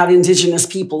we're going to have Indigenous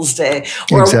Peoples Day,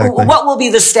 or what will be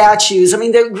the statues. I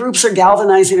mean, the groups are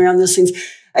galvanizing around those things.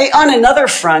 On another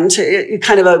front,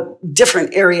 kind of a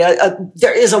different area,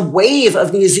 there is a wave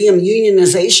of museum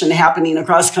unionization happening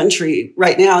across country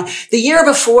right now. The year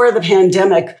before the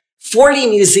pandemic, 40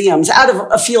 museums out of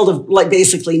a field of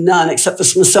basically none except the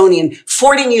Smithsonian,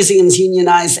 40 museums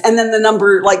unionized. And then the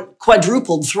number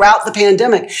quadrupled throughout the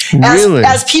pandemic.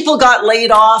 As people got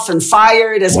laid off and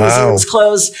fired, as museums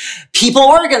closed, people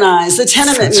organized. The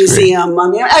Tenement Museum. Great.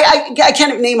 I mean, I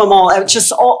can't name them all.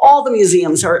 Just all the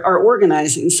museums are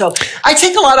organizing. So I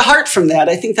take a lot of heart from that.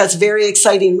 I think that's a very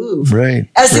exciting move. Right.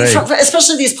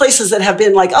 Especially these places that have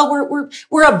been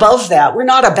we're above that. We're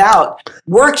not about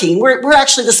working. We're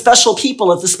actually the special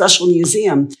people at the special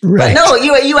museum. Right. But no,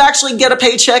 you actually get a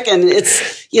paycheck, and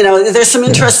it's, there's some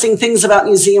interesting things about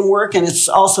museum work, and it's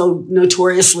also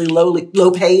notoriously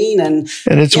low paying, and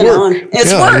it's work.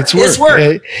 It's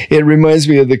work. It reminds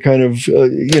me of the kind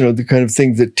of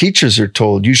thing that teachers are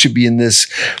told. You should be in this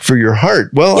for your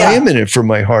heart. Well, I am in it for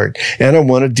my heart, and I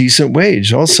want a decent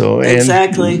wage also,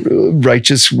 and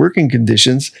righteous working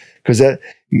conditions, because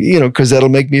that'll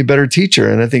make me a better teacher.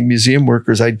 And I think museum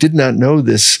workers, I did not know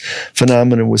this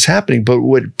phenomenon was happening, but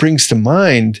what it brings to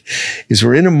mind is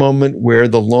we're in a moment where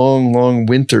the long, long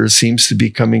winter seems to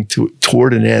be coming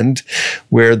toward an end,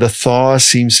 where the thaw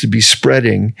seems to be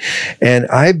spreading. And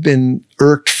I've been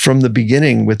irked from the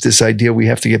beginning with this idea we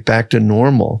have to get back to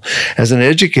normal. As an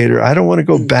educator, I don't want to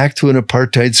go back to an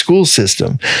apartheid school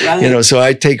system. Right. So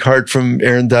I take heart from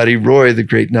Arundhati Roy, the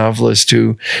great novelist,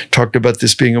 who talked about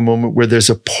this being a moment where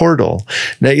there's a portal.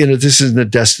 Now, this isn't a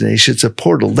destination, it's a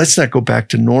portal. Let's not go back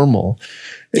to normal.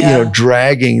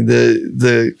 Dragging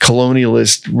the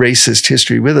colonialist, racist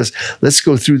history with us. Let's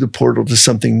go through the portal to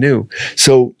something new.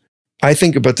 So I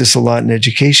think about this a lot in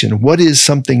education. What is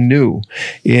something new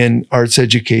in arts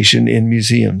education in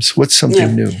museums? What's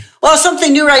something new? Well,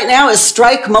 something new right now is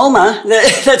Strike MoMA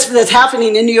that's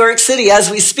happening in New York City as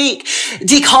we speak.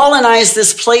 Decolonize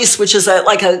this place, which is a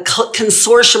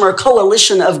consortium or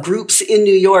coalition of groups in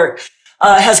New York,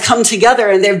 has come together,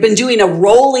 and they've been doing a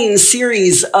rolling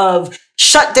series of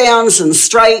shutdowns and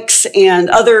strikes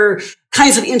and other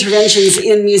kinds of interventions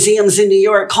in museums in New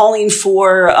York, calling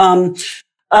for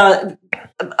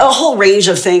a whole range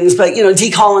of things, but,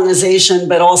 decolonization,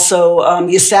 but also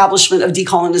the establishment of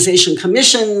decolonization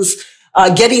commissions,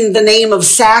 getting the name of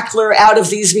Sackler out of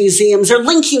these museums. They're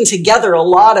linking together a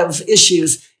lot of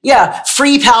issues. Yeah,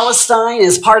 Free Palestine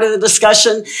is part of the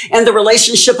discussion, and the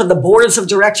relationship of the boards of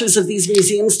directors of these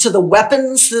museums to the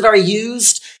weapons that are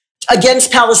used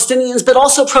against Palestinians, but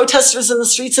also protesters in the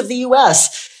streets of the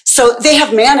U.S. So they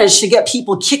have managed to get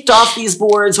people kicked off these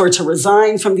boards or to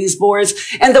resign from these boards.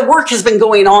 And the work has been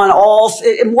going on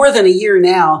more than a year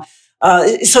now.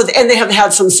 And they have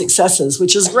had some successes,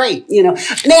 which is great.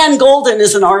 Nan Golden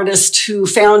is an artist who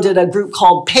founded a group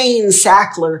called Payne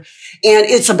Sackler. And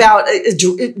it's about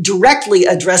directly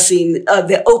addressing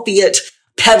the opiate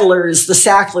peddlers, the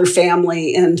Sackler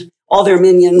family, and all their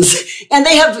minions. And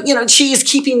they have, she's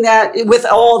keeping that with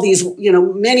all these,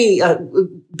 many,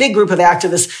 big group of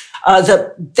activists,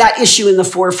 that issue in the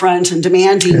forefront, and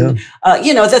demanding,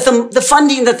 that the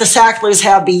funding that the Sacklers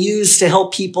have be used to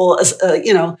help people,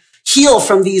 heal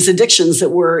from these addictions that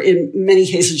were in many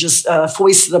cases just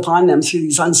foisted upon them through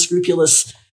these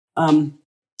unscrupulous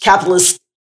capitalist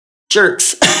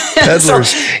jerks.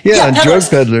 Peddlers. Drug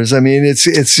peddlers. I mean, it's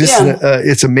just,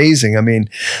 it's amazing. I mean,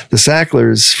 the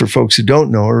Sacklers, for folks who don't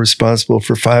know, are responsible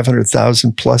for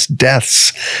 500,000 plus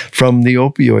deaths from the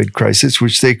opioid crisis,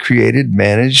 which they created,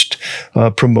 managed,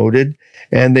 promoted,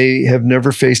 and they have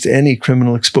never faced any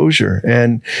criminal exposure.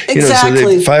 And, so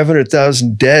they have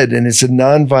 500,000 dead, and it's a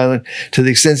nonviolent, to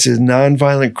the extent it's a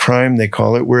nonviolent crime, they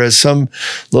call it, whereas some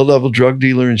low-level drug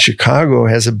dealer in Chicago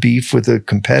has a beef with a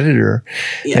competitor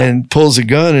and pulls a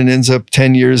gun and ends up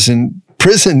 10 years in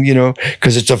prison,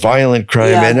 because it's a violent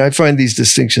crime. Yeah. And I find these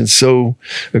distinctions so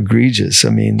egregious. I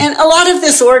mean, and a lot of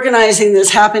this organizing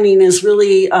that's happening is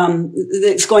really,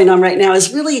 that's going on right now,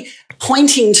 is really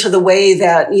pointing to the way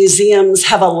that museums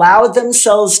have allowed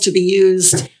themselves to be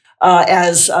used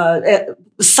as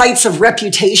sites of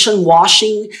reputation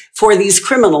washing for these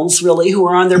criminals, really, who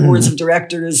are on their boards of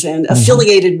directors and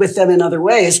affiliated with them in other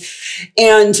ways,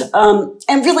 and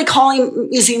really calling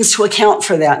museums to account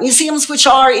for that. Museums, which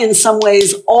are in some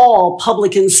ways all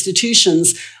public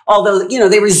institutions, although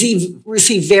they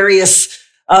receive various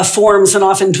forms and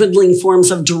often dwindling forms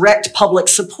of direct public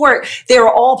support. They are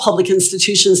all public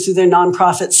institutions through their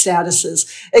nonprofit statuses,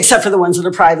 except for the ones that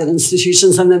are private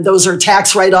institutions. And then those are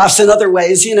tax write-offs in other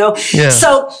ways, So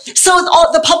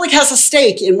the public has a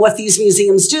stake in what these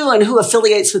museums do and who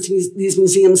affiliates with these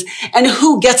museums and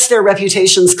who gets their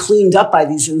reputations cleaned up by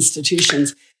these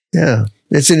institutions. Yeah.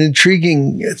 It's an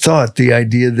intriguing thought, the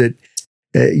idea that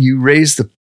you raise the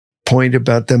point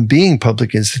about them being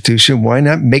public institution. Why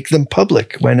not make them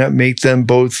public? Why not make them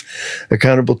both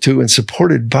accountable to and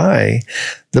supported by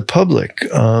the public?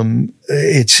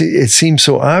 It seems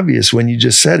so obvious when you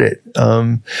just said it.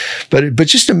 But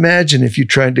just imagine if you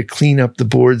tried to clean up the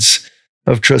boards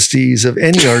of trustees of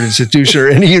any art institution or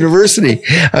any university.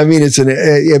 I mean,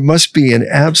 it must be an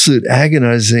absolute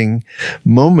agonizing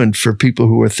moment for people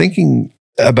who are thinking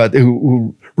about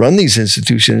who run these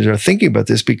institutions are thinking about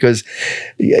this, because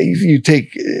you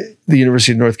take the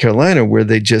University of North Carolina, where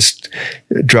they just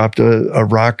dropped a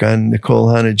rock on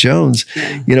Nikole Hannah-Jones,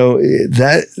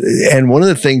 and one of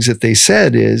the things that they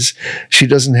said is she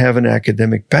doesn't have an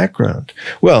academic background.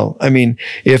 Well, I mean,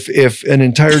 if an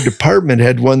entire department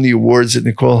had won the awards that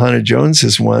Nikole Hannah-Jones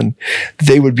has won,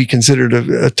 they would be considered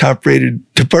a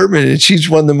top-rated department, and she's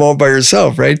won them all by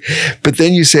herself, right? But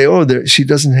then you say, she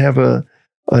doesn't have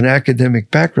an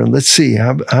academic background. Let's see,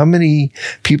 how many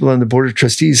people on the Board of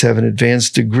Trustees have an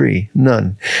advanced degree?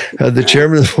 None. The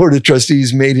chairman of the Board of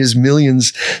Trustees made his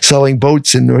millions selling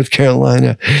boats in North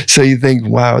Carolina. So you think,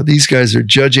 wow, these guys are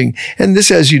judging. And this,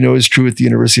 as you know, is true at the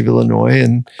University of Illinois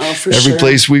and every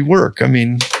place we work. I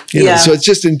mean, so it's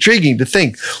just intriguing to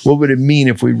think, what would it mean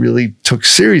if we really took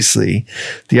seriously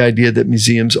the idea that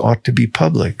museums ought to be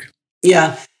public?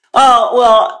 Yeah.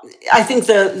 Well, I think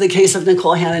the case of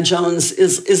Nikole Hannah-Jones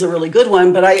is a really good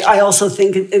one, but I also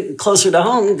think closer to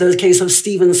home, the case of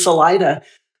Stephen Salaita,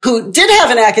 who did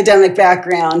have an academic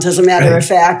background, as a matter of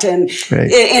fact, and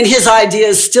his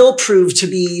ideas still proved to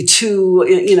be too,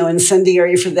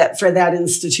 incendiary for that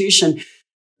institution.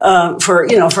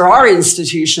 For our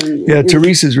institution. Yeah,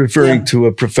 Teresa's referring to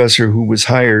a professor who was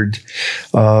hired.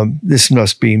 This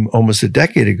must be almost a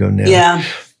decade ago now. Yeah.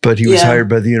 But he was hired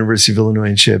by the University of Illinois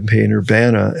in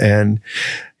Champaign-Urbana, and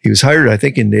he was hired, I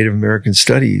think, in Native American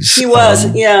Studies. He was,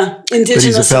 Indigenous. But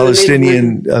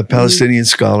he's a Palestinian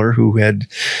scholar who had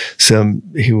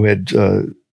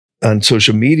on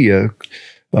social media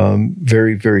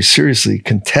very, very seriously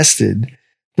contested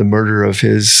the murder of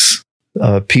his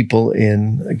people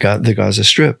in the Gaza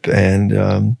Strip,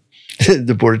 and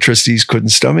the Board of Trustees couldn't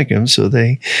stomach him, so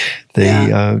they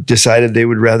decided they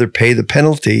would rather pay the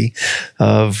penalty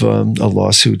of a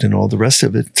lawsuit and all the rest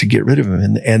of it to get rid of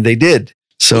him, and they did.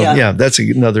 So that's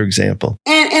another example.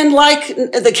 And like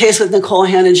the case with Nikole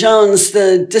Hannah-Jones,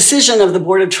 the decision of the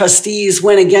Board of Trustees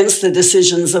went against the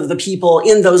decisions of the people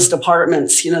in those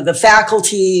departments. The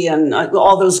faculty and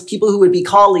all those people who would be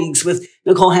colleagues with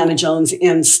Nikole Hannah-Jones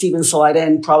and Stephen Salaita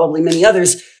and probably many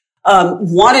others.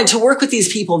 Wanted to work with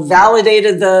these people,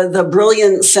 validated the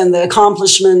brilliance and the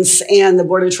accomplishments, and the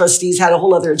Board of Trustees had a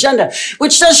whole other agenda,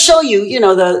 which does show you,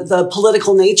 the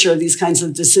political nature of these kinds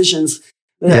of decisions.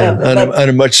 On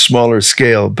a much smaller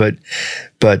scale, but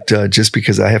But just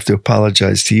because I have to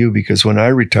apologize to you, because when I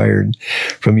retired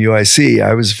from UIC,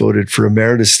 I was voted for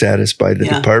emeritus status by the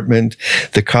department,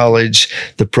 the college,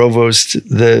 the provost,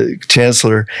 the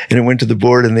chancellor, and it went to the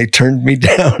board and they turned me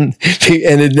down.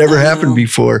 And it never happened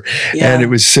before. Yeah. And it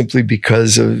was simply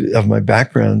because of my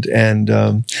background.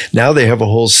 And now they have a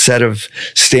whole set of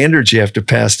standards you have to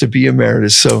pass to be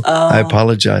emeritus. So I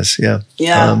apologize. Yeah.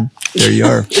 There you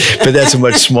are. But that's a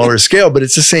much smaller scale. But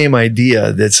it's the same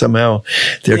idea that somehow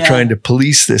they're trying to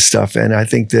police this stuff. And I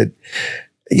think that,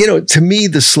 to me,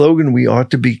 the slogan we ought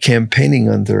to be campaigning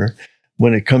under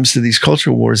when it comes to these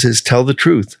cultural wars is tell the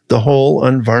truth, the whole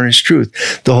unvarnished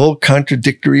truth, the whole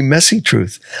contradictory, messy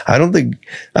truth. I don't think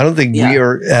we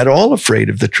are at all afraid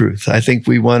of the truth. I think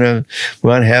we want to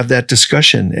have that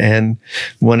discussion and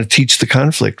we want to teach the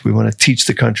conflict. We want to teach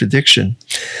the contradiction.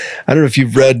 I don't know if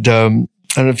you've read Viet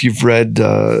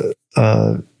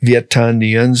Thanh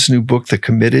Nguyen's new book, The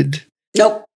Committed.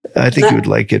 Nope. I think you would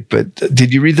like it. But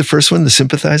did you read the first one, The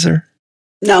Sympathizer?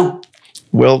 No.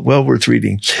 Well worth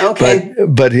reading. Okay.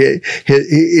 But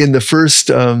in the first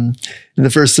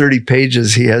 30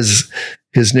 pages, he has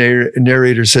his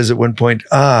narrator says at one point,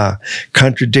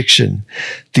 contradiction,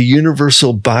 the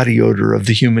universal body odor of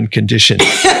the human condition.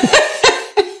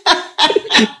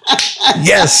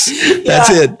 Yes, that's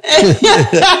it.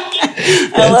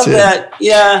 I love that.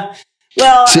 Yeah.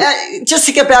 Well, just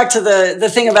to get back to the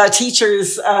thing about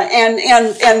teachers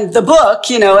and the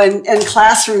book, and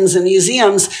classrooms and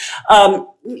museums.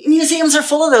 Museums are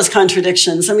full of those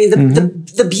contradictions. I mean,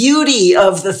 the beauty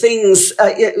of the things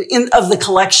of the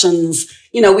collections.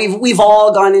 We've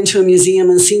all gone into a museum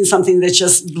and seen something that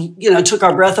just took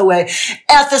our breath away.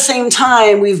 At the same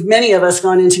time, many of us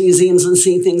gone into museums and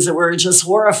seen things that were just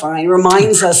horrifying.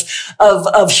 Reminds us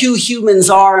of who humans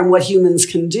are and what humans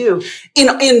can do in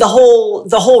the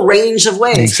whole range of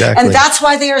ways. Exactly. And that's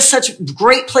why they are such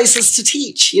great places to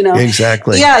teach.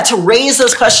 Exactly. Yeah, to raise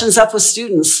those questions up with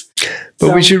students.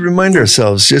 But we should remind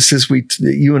ourselves, just as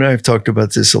you and I have talked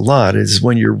about this a lot, is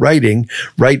when you're writing,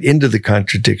 write into the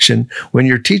contradiction. When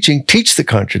you're teaching, teach the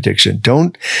contradiction.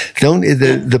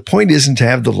 The point isn't to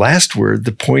have the last word.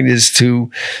 The point is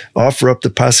to offer up the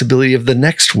possibility of the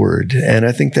next word. And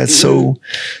I think that's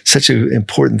such an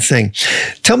important thing.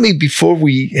 Tell me, before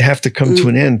we have to come to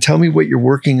an end, tell me what you're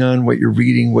working on, what you're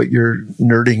reading, what you're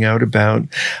nerding out about,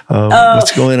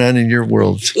 what's going on in your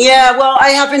world. Yeah, well, I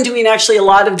have been doing actually a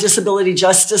lot of disability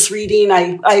justice reading.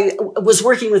 I was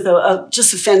working with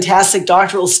just a fantastic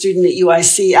doctoral student at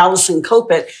UIC, Allison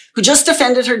Kopit, who just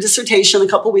defended her dissertation a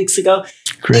couple weeks ago.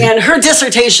 Great. And her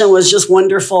dissertation was just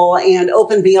wonderful and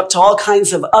opened me up to all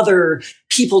kinds of other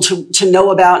people to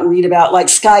know about and read about, like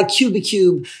Sky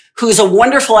Kubicube, who's a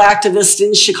wonderful activist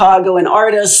in Chicago, an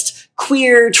artist,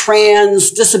 queer,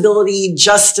 trans, disability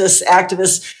justice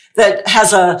activist that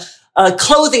has a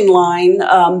clothing line,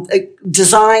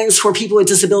 designs for people with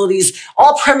disabilities,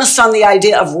 all premised on the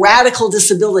idea of radical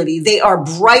disability. They are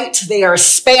bright, they are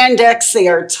spandex, they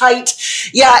are tight.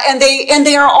 Yeah, and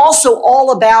they are also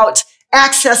all about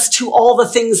access to all the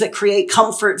things that create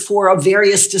comfort for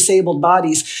various disabled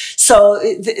bodies. So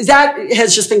that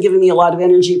has just been giving me a lot of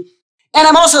energy. And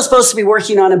I'm also supposed to be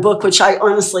working on a book, which I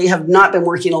honestly have not been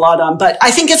working a lot on, but I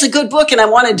think it's a good book and I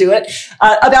want to do it,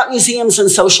 about museums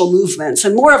and social movements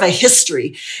and more of a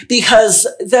history, because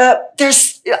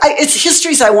it's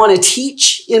histories I want to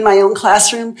teach in my own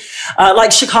classroom.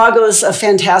 Like Chicago is a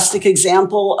fantastic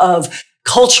example of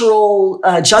cultural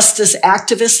justice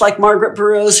activists like Margaret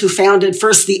Burroughs, who founded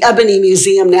first the Ebony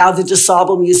Museum, now the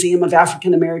DuSable Museum of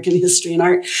African American History and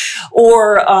Art,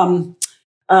 or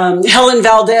Helen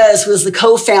Valdez was the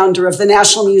co-founder of the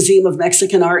National Museum of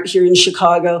Mexican Art here in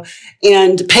Chicago,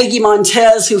 and Peggy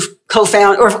Montez, who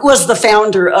was the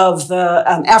founder of the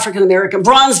African American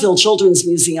Bronzeville Children's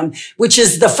Museum, which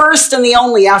is the first and the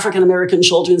only African American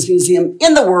children's museum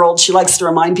in the world. She likes to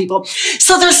remind people.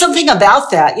 So there's something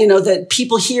about that, that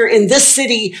people here in this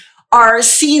city are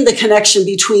seeing the connection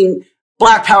between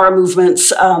Black Power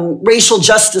movements, racial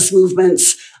justice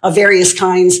movements of various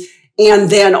kinds, and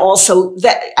then also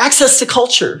that access to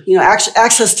culture,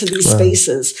 access to these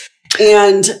spaces.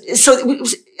 And so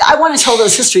I want to tell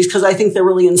those histories because I think they're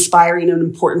really inspiring and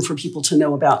important for people to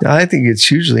know about. I think it's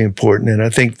hugely important. And I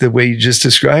think the way you just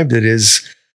described it is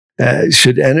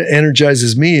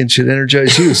energizes me and should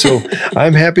energize you. So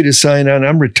I'm happy to sign on.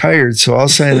 I'm retired, so I'll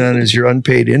sign on as your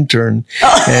unpaid intern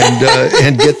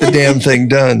and get the damn thing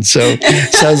done. So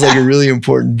sounds like a really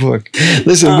important book.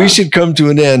 Listen, we should come to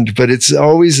an end, but it's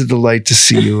always a delight to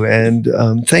see you. And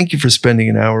thank you for spending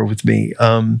an hour with me.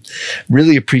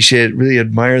 Really appreciate it. Really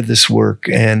admire this work,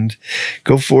 and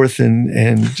go forth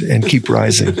and keep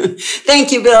rising.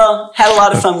 Thank you, Bill. Had a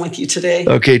lot of fun with you today.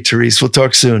 Okay, Therese, we'll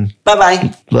talk soon.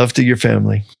 Bye-bye. Love to your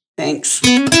family. Thanks.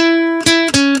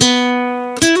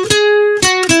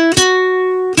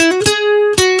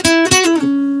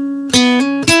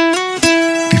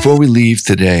 Before we leave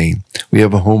today, we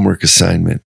have a homework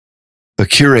assignment. A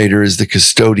curator is the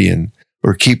custodian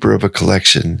or keeper of a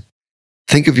collection.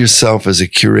 Think of yourself as a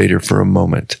curator for a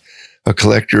moment, a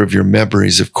collector of your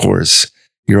memories, of course,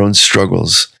 your own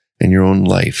struggles, and your own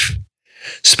life.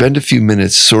 Spend a few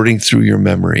minutes sorting through your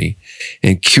memory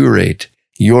and curate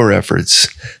your efforts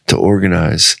to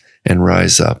organize and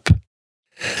rise up.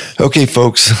 Okay,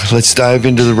 folks, let's dive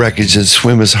into the wreckage and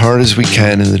swim as hard as we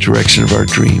can in the direction of our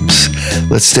dreams.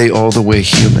 Let's stay all the way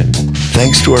human.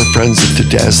 Thanks to our friends at the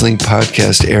dazzling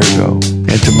podcast Ergo,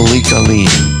 and to Malik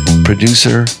Alim,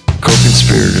 producer,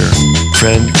 co-conspirator,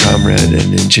 friend, comrade,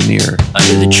 and engineer.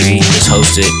 Under the Tree is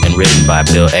hosted and written by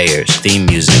Bill Ayers. Theme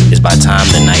music is by Tom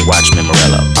the Night Watchman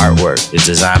Morello. Artwork is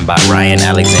designed by Ryan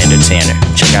Alexander Tanner.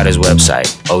 Check out his website,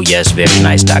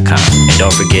 ohyesverynice.com. And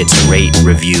don't forget to rate,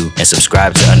 review, and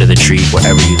subscribe to Under the Tree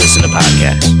wherever you listen to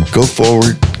podcasts. Go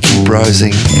forward, keep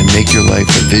rising, and make your life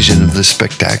a vision of the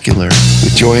spectacular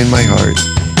with joy in my heart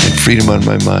and freedom on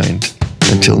my mind.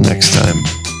 Until next time.